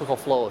the reciprocal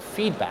flow of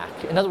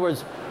feedback. In other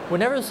words,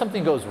 whenever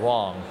something goes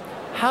wrong,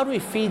 how do we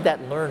feed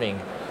that learning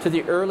to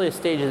the earliest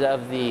stages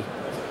of the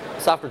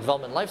software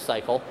development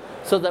lifecycle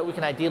so that we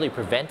can ideally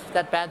prevent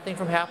that bad thing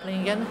from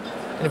happening again?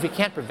 And if we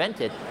can't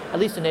prevent it, at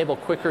least enable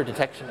quicker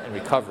detection and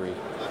recovery.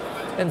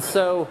 And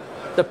so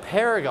the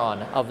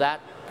paragon of that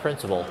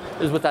principle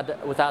is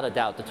without a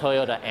doubt the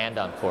Toyota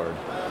Andon cord.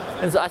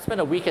 And so I spent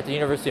a week at the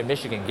University of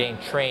Michigan getting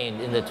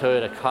trained in the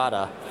Toyota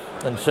Kata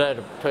and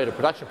Toyota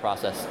production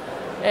process.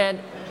 And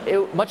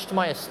much to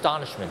my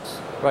astonishment,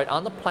 right,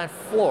 on the plant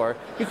floor,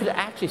 you could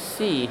actually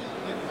see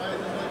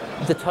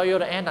the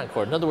Toyota Andon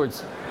cord. In other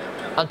words,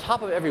 on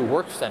top of every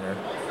work center,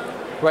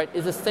 right,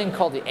 is this thing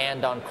called the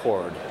Andon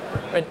cord.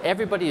 And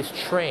everybody is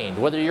trained,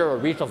 whether you're a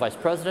regional vice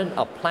president,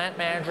 a plant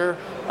manager,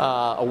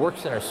 a work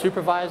center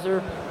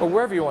supervisor, or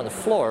wherever you're on the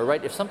floor,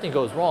 right, if something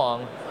goes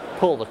wrong,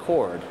 pull the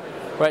cord,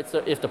 right?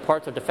 So if the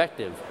parts are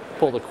defective,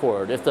 pull the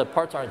cord. If the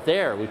parts aren't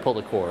there, we pull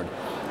the cord.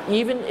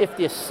 Even if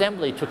the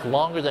assembly took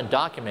longer than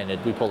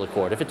documented, we pull the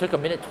cord. If it took a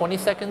minute 20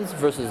 seconds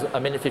versus a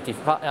minute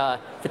 55,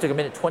 if it took a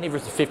minute 20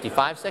 versus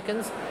 55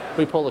 seconds,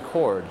 we pull the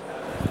cord.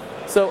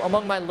 So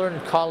among my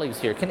learned colleagues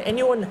here, can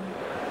anyone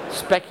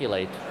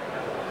speculate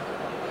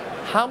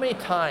how many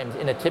times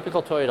in a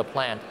typical Toyota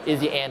plant is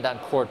the Andon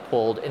cord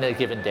pulled in a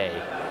given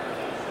day?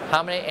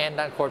 How many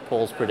Andon cord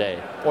pulls per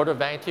day? Order of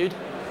magnitude?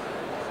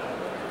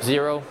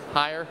 0?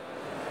 Higher?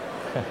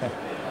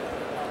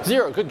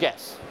 0, good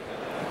guess.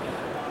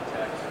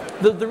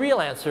 The real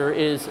answer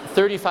is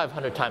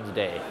 3,500 times a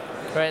day,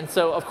 right? And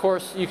so, of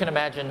course, you can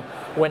imagine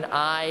when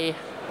I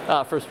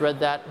first read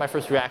that, my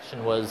first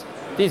reaction was,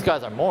 these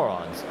guys are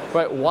morons,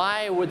 right?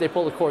 Why would they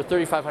pull the cord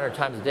 3,500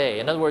 times a day?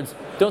 In other words,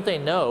 don't they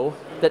know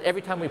that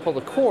every time we pull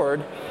the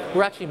cord,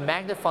 we're actually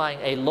magnifying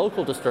a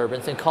local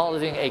disturbance and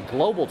causing a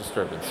global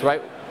disturbance,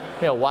 right?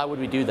 You know, why would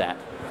we do that?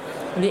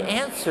 And the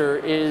answer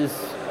is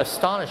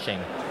astonishing.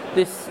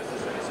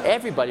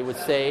 Everybody would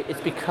say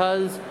it's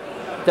because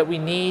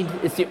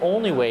it's the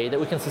only way that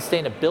we can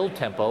sustain a build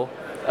tempo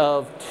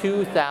of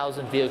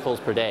 2,000 vehicles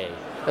per day.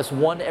 That's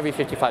 1 every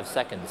 55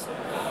 seconds.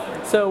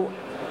 So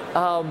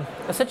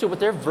essentially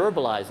what they're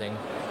verbalizing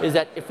is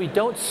that if we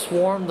don't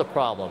swarm the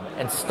problem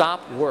and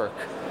stop work,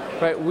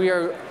 right, we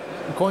are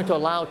going to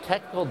allow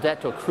technical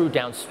debt to accrue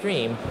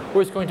downstream,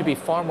 where it's going to be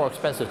far more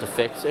expensive to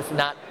fix, if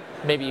not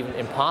maybe even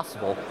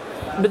impossible.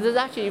 But there's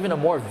actually even a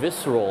more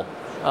visceral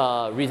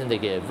reason they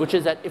give, which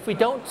is that if we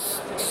don't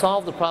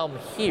solve the problem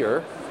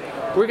here,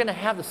 we're going to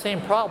have the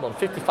same problem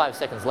 55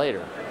 seconds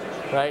later,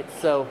 right?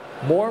 So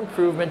more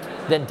improvement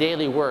than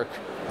daily work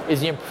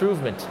is the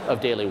improvement of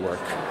daily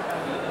work.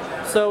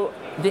 So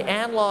the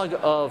analog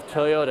of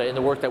Toyota in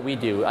the work that we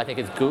do, I think,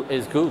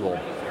 is Google.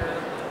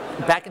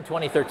 Back in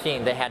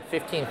 2013, they had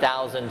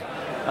 15,000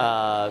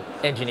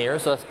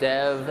 engineers, so that's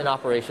dev and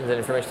operations and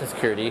information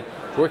security,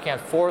 working on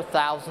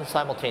 4,000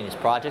 simultaneous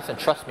projects. And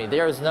trust me,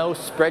 there is no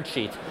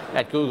spreadsheet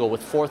at Google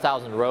with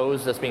 4,000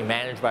 rows that's being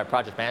managed by a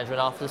project management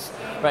office,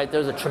 right?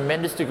 There's a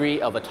tremendous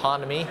degree of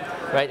autonomy,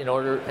 right,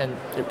 and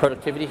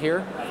productivity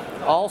here.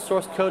 All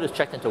source code is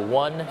checked into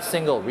one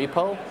single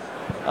repo,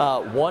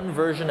 one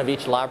version of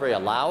each library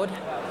allowed.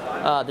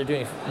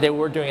 They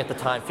were doing at the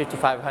time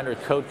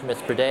 5,500 code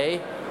commits per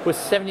day, with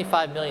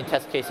 75 million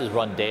test cases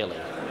run daily,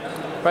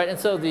 right? And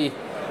so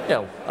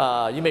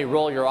you may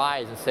roll your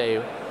eyes and say,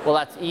 well,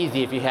 that's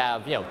easy if you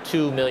have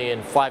 2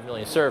 million, 5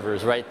 million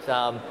servers, right?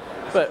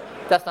 But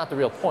that's not the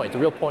real point. The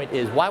real point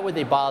is, why would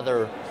they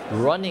bother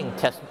running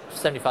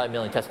 75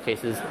 million test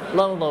cases,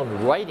 let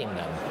alone writing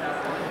them?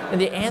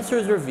 And the answer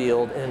is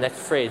revealed in the next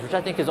phrase, which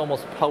I think is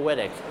almost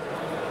poetic.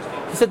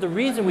 He said the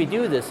reason we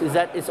do this is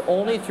that it's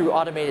only through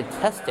automated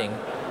testing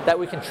that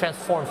we can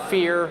transform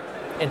fear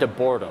into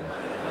boredom.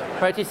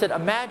 Right? He said,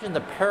 imagine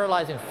the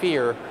paralyzing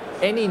fear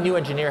any new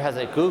engineer has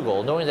at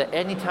Google, knowing that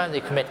anytime they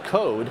commit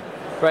code,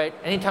 right,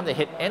 anytime they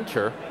hit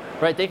enter,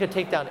 right, they could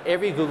take down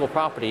every Google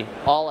property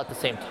all at the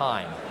same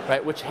time,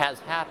 right, which has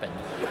happened,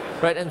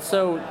 right? And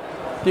so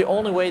the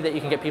only way that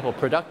you can get people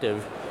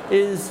productive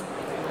is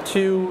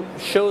to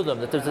show them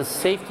that there's a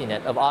safety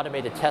net of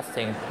automated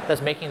testing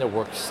that's making their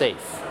work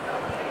safe.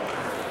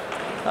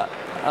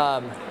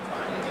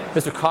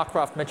 Mr.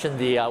 Cockcroft mentioned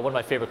one of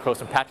my favorite quotes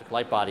from Patrick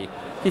Lightbody.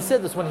 He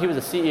said this when he was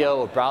the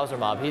CEO of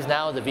BrowserMob. He's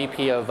now the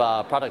VP of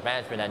product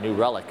management at New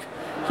Relic.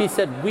 He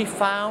said, we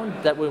found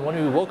that when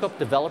we woke up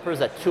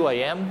developers at 2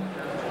 a.m.,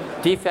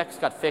 defects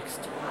got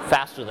fixed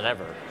faster than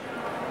ever.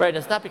 Right? And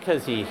it's not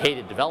because he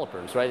hated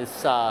developers, right?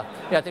 It's, I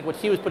think what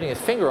he was putting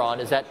his finger on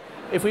is that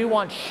if we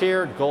want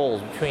shared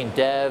goals between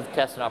dev,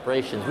 test, and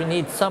operations, we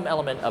need some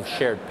element of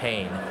shared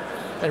pain.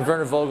 And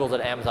Werner Vogels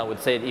at Amazon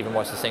would say it even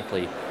more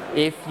succinctly.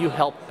 If you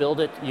help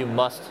build it, you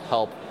must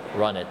help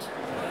run it.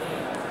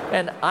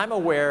 And I'm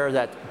aware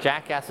that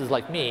jackasses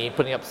like me,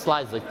 putting up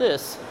slides like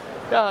this,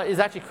 is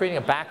actually creating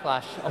a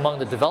backlash among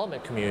the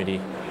development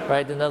community,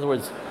 right? In other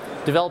words,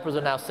 developers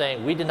are now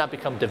saying, we did not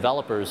become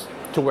developers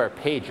to wear a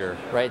pager,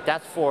 right?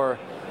 That's for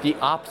the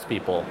ops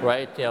people,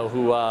 right?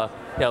 Who,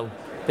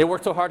 they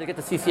work so hard to get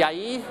the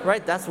CCIE,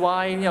 right? That's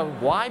why,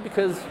 why?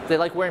 Because they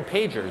like wearing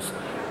pagers,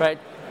 right?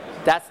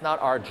 That's not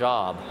our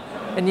job.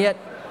 And yet,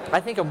 I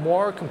think a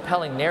more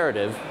compelling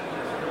narrative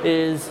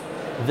is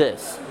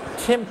this.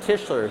 Tim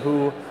Tischler,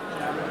 who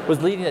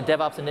was leading the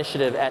DevOps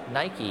initiative at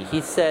Nike, he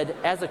said,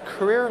 as a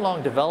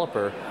career-long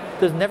developer,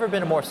 there's never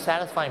been a more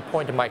satisfying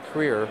point in my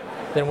career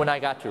than when I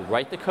got to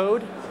write the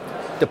code,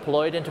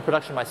 deploy it into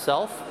production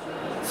myself,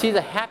 see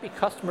the happy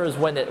customers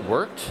when it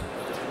worked,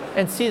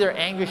 and see their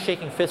angry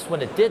shaking fists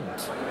when it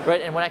didn't,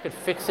 right? And when I could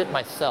fix it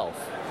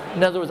myself.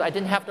 In other words, I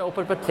didn't have to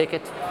open up a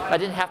ticket. I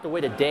didn't have to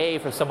wait a day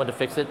for someone to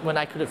fix it when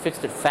I could have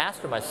fixed it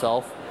faster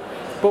myself.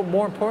 But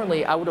more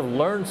importantly, I would have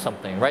learned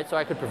something, right? So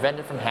I could prevent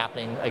it from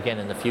happening again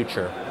in the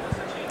future.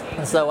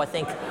 And so I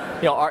think,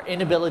 our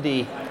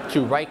inability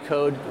to write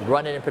code,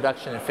 run it in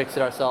production, and fix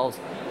it ourselves,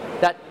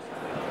 that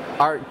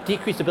our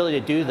decreased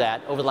ability to do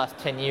that over the last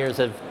 10 years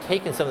have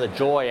taken some of the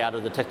joy out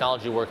of the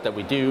technology work that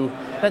we do.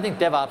 And I think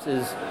DevOps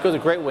goes a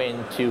great way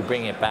into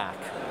bringing it back.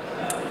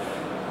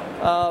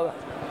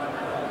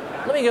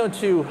 Let me go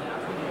to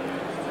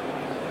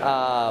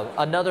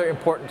another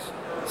important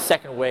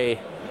second way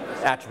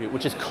attribute,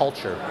 which is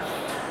culture.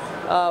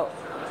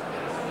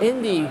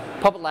 In the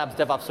Puppet Labs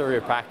DevOps survey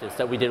of practice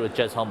that we did with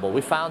Jez Humble,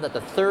 we found that the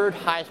third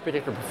highest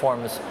predictor of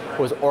performance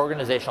was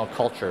organizational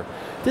culture.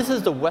 This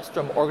is the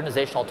Westrom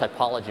organizational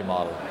typology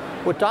model.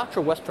 What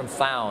Dr. Westrom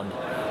found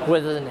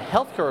was that in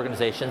healthcare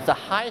organizations, the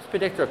highest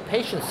predictor of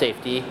patient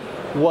safety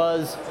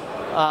was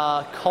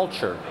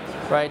culture,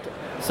 right?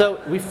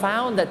 So we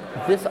found that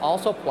this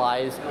also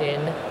applies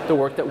in the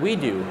work that we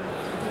do.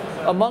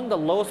 Among the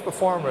lowest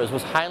performers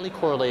was highly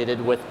correlated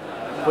with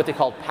what they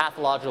called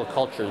pathological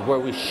cultures, where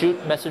we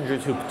shoot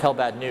messengers who tell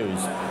bad news.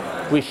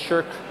 We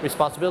shirk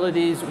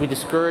responsibilities. We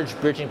discourage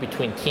bridging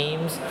between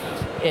teams.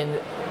 In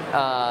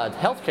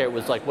healthcare, it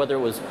was like whether it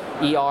was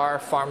ER,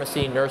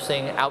 pharmacy,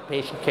 nursing,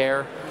 outpatient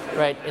care,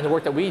 right? In the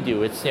work that we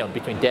do, it's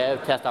between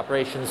dev, test,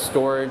 operations,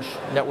 storage,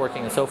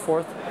 networking, and so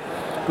forth.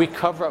 We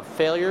cover up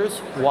failures.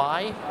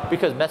 Why?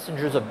 Because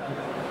messengers of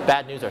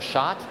bad news are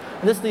shot.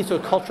 And this leads to a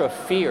culture of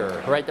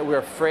fear, right? That we're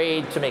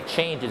afraid to make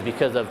changes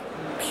because of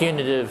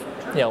punitive,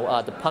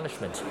 the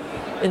punishment.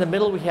 In the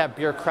middle, we have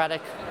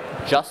bureaucratic,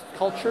 just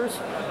cultures.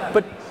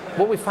 But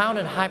what we found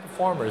in high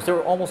performers, they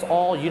were almost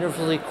all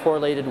universally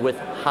correlated with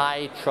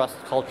high trust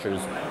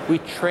cultures. We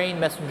train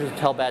messengers to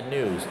tell bad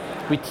news.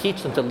 We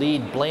teach them to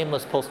lead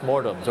blameless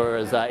postmortems, or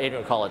as Adrian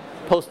would call it,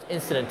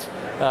 post-incident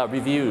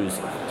reviews.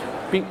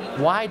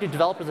 Why do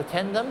developers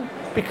attend them?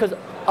 Because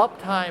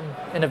uptime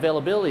and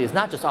availability is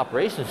not just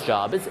operations'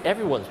 job, it's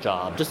everyone's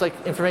job. Just like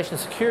information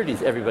security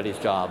is everybody's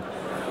job.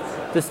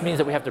 This means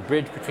that we have to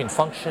bridge between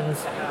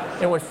functions,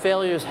 and when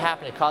failures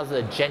happen, it causes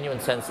a genuine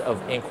sense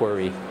of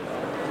inquiry.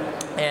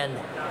 And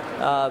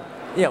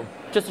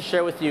just to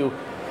share with you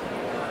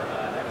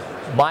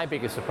my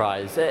biggest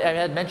surprise, I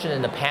had mentioned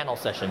in the panel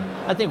session,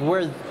 I think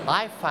where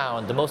I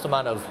found the most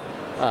amount of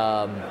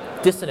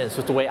dissonance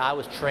with the way I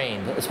was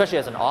trained, especially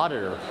as an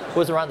auditor,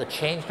 was around the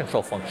change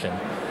control function.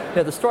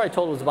 The story I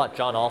told was about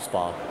John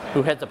Allspaw,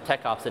 who heads up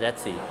tech ops at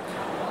Etsy.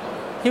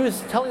 He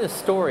was telling a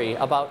story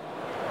about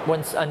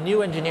when a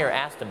new engineer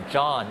asked him,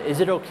 John,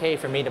 is it okay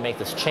for me to make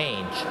this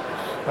change?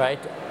 Right?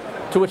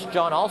 To which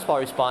John Allspaw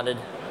responded,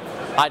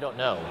 I don't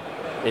know.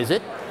 Is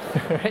it?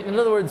 In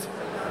other words,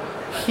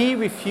 he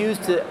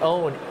refused to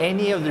own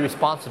any of the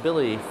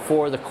responsibility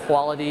for the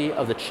quality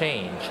of the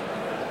change.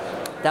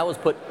 That was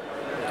put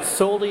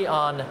solely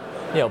on,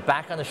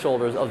 back on the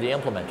shoulders of the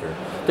implementer.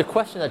 The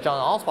question that John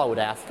Allspaw would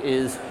ask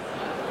is,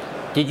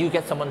 did you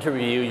get someone to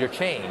review your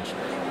change?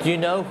 Do you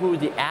know who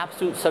the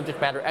absolute subject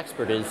matter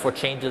expert is for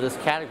change of this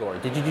category?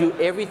 Did you do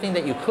everything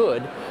that you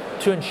could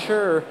to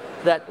ensure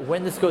that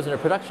when this goes into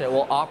production, it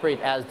will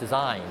operate as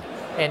designed?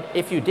 And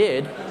if you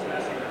did,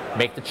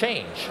 make the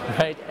change,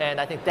 right? And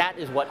I think that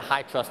is what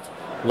high trust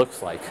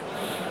looks like.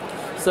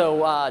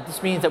 So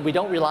this means that we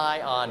don't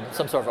rely on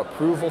some sort of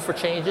approval for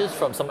changes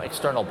from some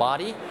external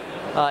body.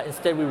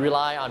 Instead, we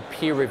rely on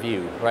peer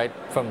review, right?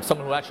 From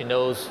someone who actually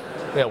knows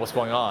what's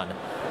going on.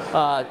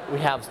 We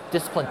have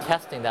disciplined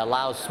testing that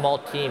allows small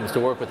teams to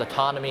work with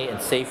autonomy and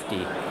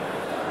safety.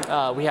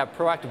 We have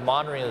proactive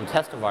monitoring of the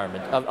test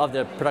environment, of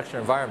the production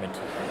environment.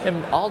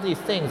 And all these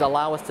things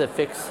allow us to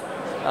fix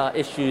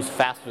issues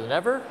faster than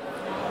ever.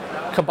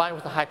 Combined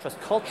with a high trust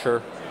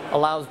culture,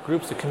 allows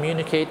groups to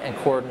communicate and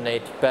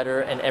coordinate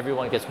better, and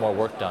everyone gets more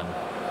work done.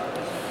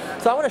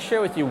 So I want to share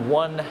with you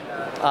one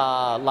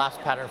last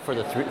pattern for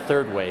the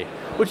third way,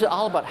 which is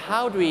all about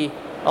how do we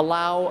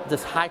allow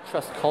this high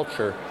trust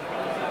culture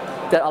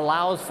that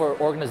allows for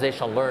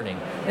organizational learning.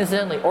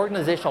 Incidentally,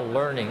 organizational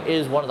learning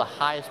is one of the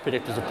highest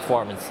predictors of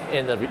performance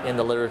in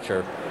the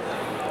literature.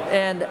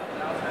 And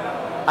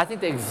I think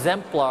the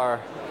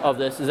exemplar of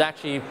this is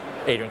actually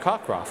Adrian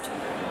Cockcroft.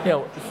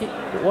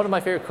 One of my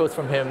favorite quotes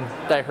from him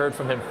that I heard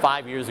from him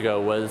 5 years ago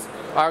was,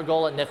 our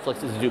goal at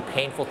Netflix is to do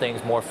painful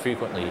things more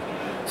frequently.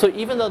 So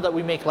even though that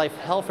we make life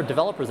hell for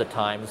developers at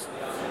times,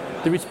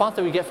 the response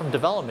that we get from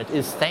development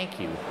is thank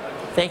you.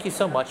 Thank you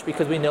so much,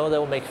 because we know that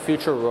will make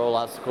future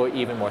rollouts go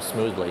even more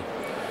smoothly.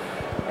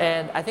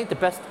 And I think the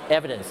best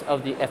evidence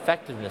of the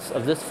effectiveness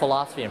of this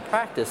philosophy in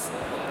practice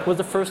was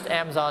the first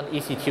Amazon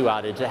EC2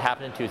 outage that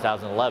happened in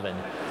 2011.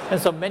 And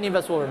so many of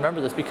us will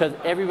remember this because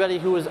everybody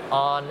who was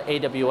on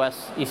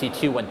AWS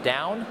EC2 went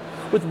down,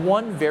 with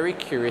one very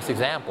curious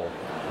example,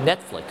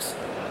 Netflix.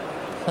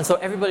 And so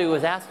everybody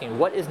was asking,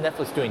 what is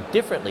Netflix doing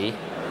differently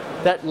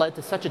that led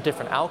to such a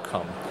different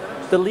outcome?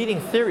 The leading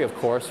theory, of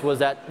course, was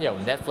that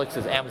Netflix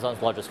is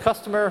Amazon's largest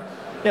customer.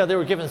 They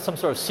were given some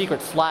sort of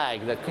secret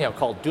flag that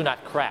called "Do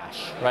not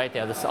crash," right?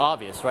 This is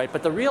obvious, right?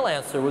 But the real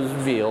answer was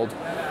revealed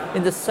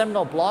in this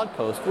seminal blog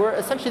post, where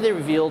essentially they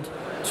revealed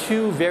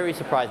two very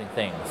surprising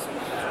things.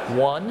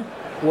 One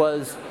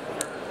was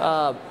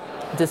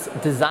this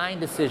design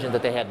decision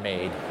that they had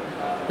made,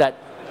 that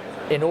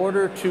in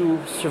order to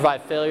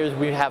survive failures,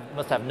 we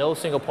must have no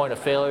single point of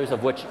failures,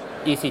 of which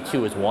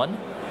EC2 is one.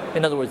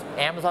 In other words,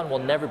 Amazon will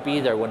never be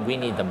there when we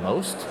need them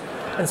most.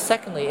 And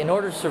secondly, in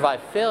order to survive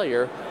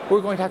failure,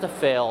 we're going to have to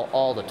fail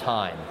all the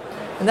time.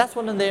 And that's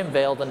when they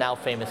unveiled the now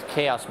famous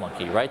Chaos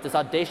Monkey, right? This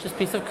audacious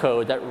piece of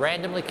code that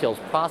randomly kills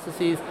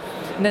processes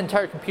and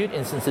entire compute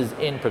instances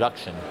in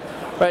production.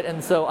 Right,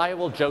 and so I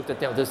will joke that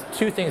there's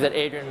two things that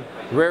Adrian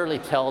rarely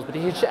tells, but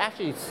he should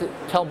actually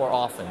tell more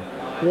often.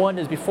 One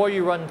is, before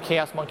you run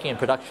Chaos Monkey in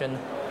production,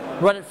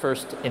 run it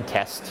first in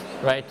test,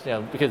 right?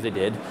 Because they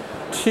did.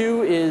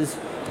 Two is,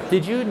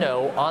 did you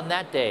know on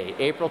that day,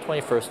 April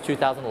 21st,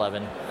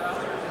 2011,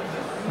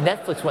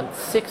 Netflix went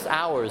 6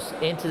 hours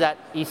into that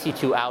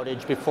EC2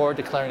 outage before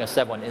declaring a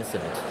 7.1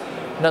 incident.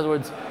 In other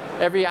words,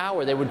 every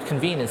hour they would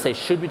convene and say,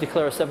 should we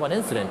declare a 7.1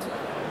 incident?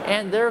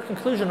 And their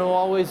conclusion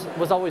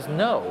was always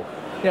no.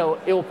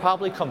 It will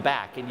probably come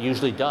back. It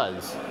usually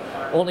does.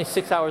 Only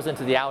 6 hours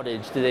into the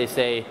outage did they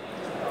say,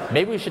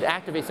 maybe we should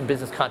activate some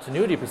business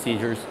continuity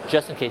procedures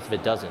just in case if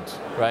it doesn't,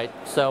 right?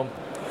 So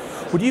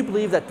would you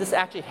believe that this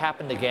actually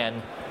happened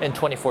again in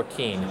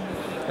 2014,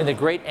 in the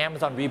great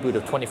Amazon reboot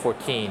of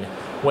 2014,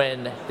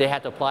 when they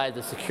had to apply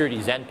the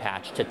security Zen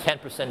patch to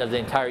 10% of the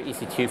entire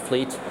EC2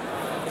 fleet?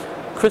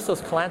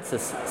 Christos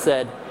Kalantzis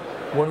said,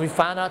 when we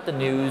found out the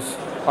news,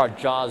 our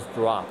jaws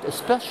dropped,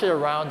 especially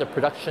around the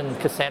production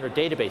Cassandra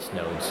database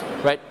nodes,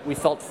 right? We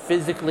felt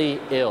physically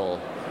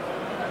ill.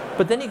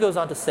 But then he goes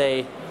on to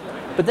say,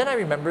 But then I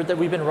remembered that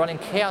we've been running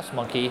Chaos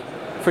Monkey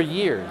for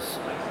years.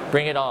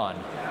 Bring it on.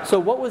 So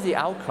what was the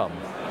outcome?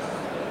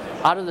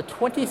 Out of the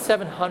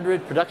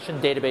 2,700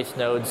 production database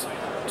nodes,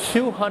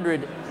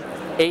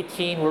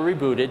 218 were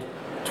rebooted,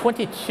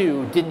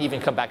 22 didn't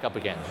even come back up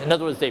again. In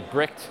other words, they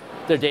bricked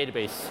their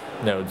database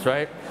nodes,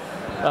 right?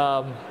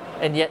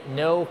 And yet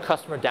no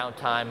customer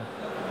downtime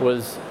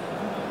was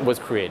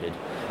created.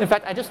 In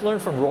fact, I just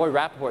learned from Roy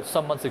Rappaport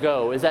some months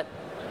ago is that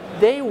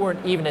they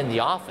weren't even in the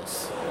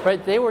office,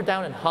 right? They were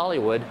down in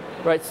Hollywood,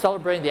 right,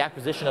 celebrating the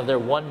acquisition of their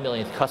 1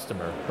 millionth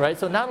customer, right?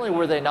 So not only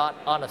were they not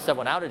on a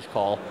 7 outage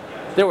call,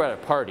 they were at a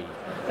party.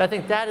 And I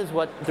think that is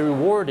what the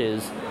reward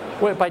is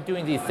by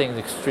doing these things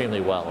extremely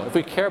well. If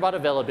we care about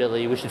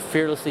availability, we should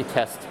fearlessly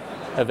test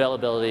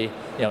availability,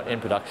 in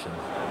production.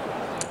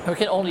 And we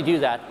can only do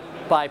that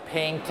by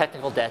paying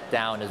technical debt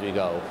down as we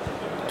go.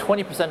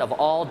 20% of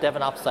all Dev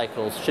and Ops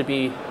cycles should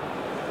be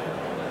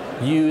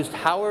used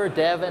however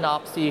Dev and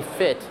Ops see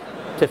fit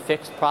to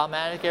fix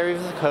problematic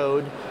areas of the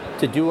code,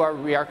 to do our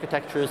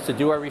re-architectures, to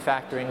do our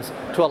refactorings,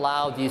 to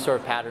allow these sort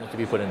of patterns to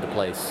be put into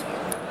place.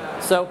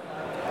 So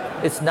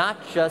it's not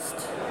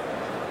just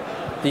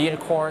the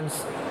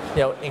unicorns.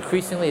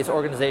 Increasingly it's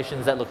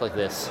organizations that look like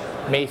this.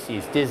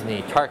 Macy's,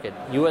 Disney, Target,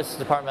 US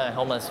Department of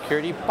Homeland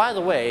Security. By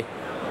the way,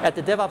 at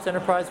the DevOps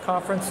Enterprise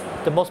Conference,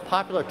 the most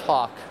popular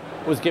talk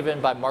was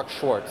given by Mark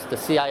Schwartz, the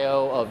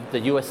CIO of the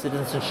US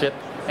Citizenship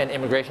and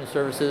Immigration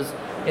Services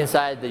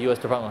inside the US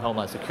Department of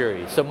Homeland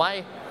Security. So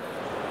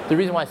the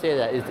reason why I say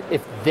that is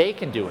if they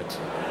can do it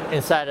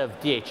inside of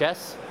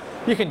DHS,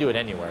 you can do it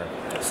anywhere.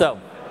 So,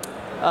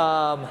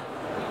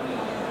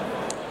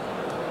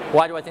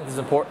 why do I think this is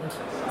important?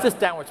 This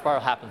downward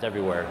spiral happens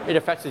everywhere. It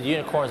affects the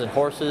unicorns and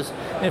horses.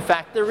 In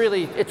fact,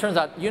 it turns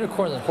out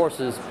unicorns and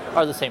horses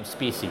are the same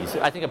species.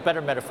 I think a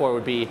better metaphor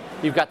would be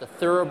you've got the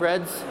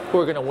thoroughbreds who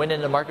are going to win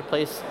in the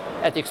marketplace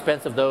at the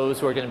expense of those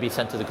who are going to be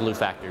sent to the glue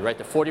factory, right?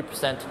 The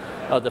 40%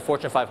 of the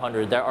Fortune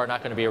 500 that are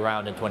not going to be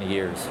around in 20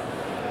 years.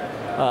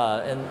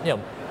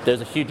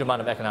 There's a huge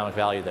amount of economic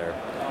value there.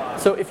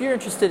 So if you're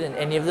interested in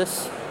any of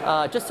this,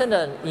 just send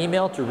an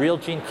email to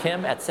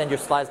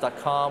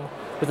realgenekim@sendyourslides.com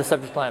with the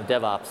subject line of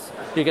DevOps.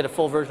 You get a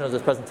full version of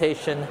this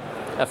presentation,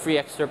 a free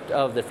excerpt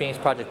of the Phoenix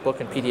Project book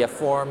in PDF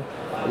form,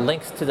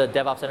 links to the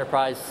DevOps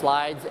Enterprise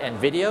slides and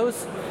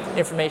videos,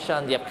 information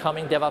on the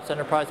upcoming DevOps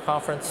Enterprise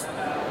conference,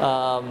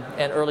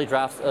 and early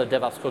drafts of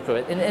DevOps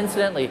Cookbook. And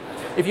incidentally,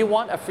 if you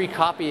want a free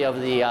copy of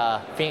the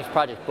Phoenix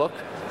Project book,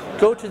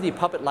 go to the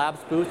Puppet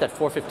Labs booth at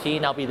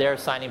 4:15. I'll be there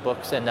signing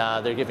books, and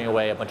they're giving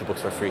away a bunch of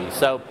books for free.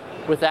 So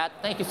with that,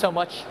 thank you so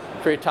much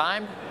for your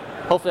time.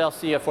 Hopefully I'll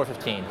see you at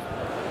 4:15.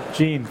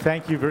 Gene,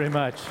 thank you very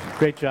much.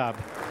 Great job.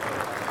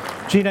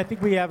 Gene, I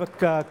think we have a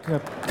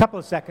couple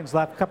of seconds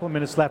left, a couple of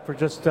minutes left for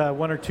just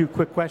 1 or 2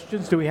 quick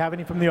questions. Do we have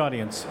any from the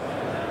audience?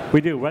 We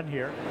do, run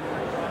here.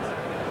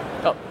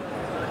 Oh.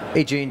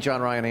 Hey, Gene,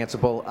 John Ryan,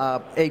 Ansible.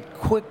 A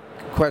quick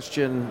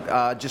question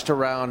just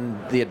around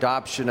the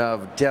adoption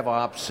of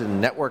DevOps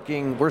and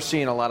networking. We're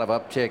seeing a lot of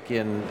uptick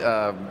in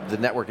the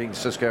networking,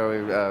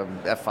 Cisco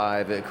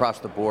F5 across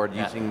the board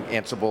using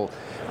Ansible,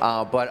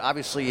 but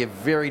obviously a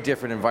very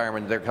different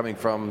environment. They're coming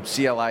from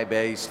CLI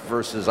based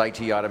versus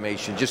IT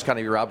automation. Just kind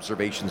of your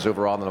observations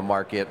overall in the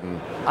market, and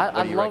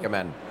what do you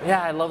recommend?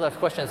 Yeah, I love that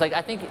question. It's like,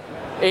 I think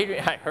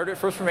Adrian, I heard it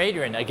first from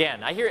Adrian.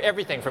 Again, I hear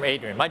everything from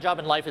Adrian. My job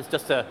in life is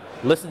just to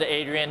listen to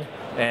Adrian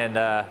and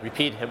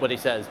repeat what he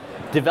says.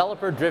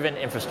 Developer-driven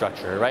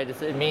infrastructure, right?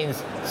 It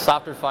means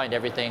software-defined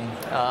everything.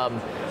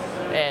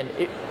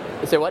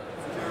 Say what?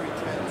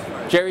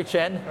 Jerry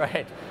Chen,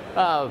 right?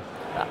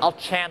 I'll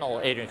channel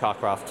Adrian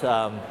Cockcroft.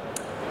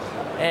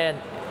 And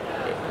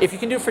if you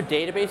can do it for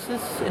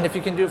databases, and if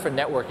you can do it for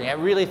networking, I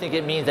really think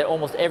it means that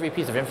almost every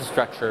piece of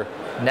infrastructure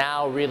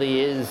now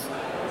really is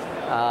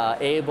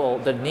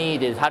the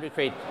need is how to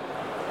create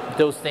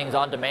those things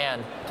on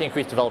demand to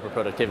increase developer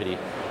productivity.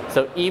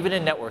 So even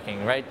in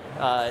networking, right,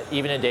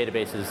 even in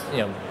databases,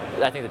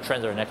 I think the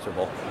trends are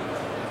inexorable.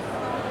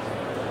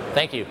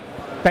 Thank you.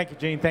 Thank you,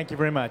 Gene. Thank you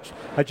very much.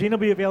 Gene will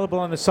be available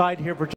on the side here for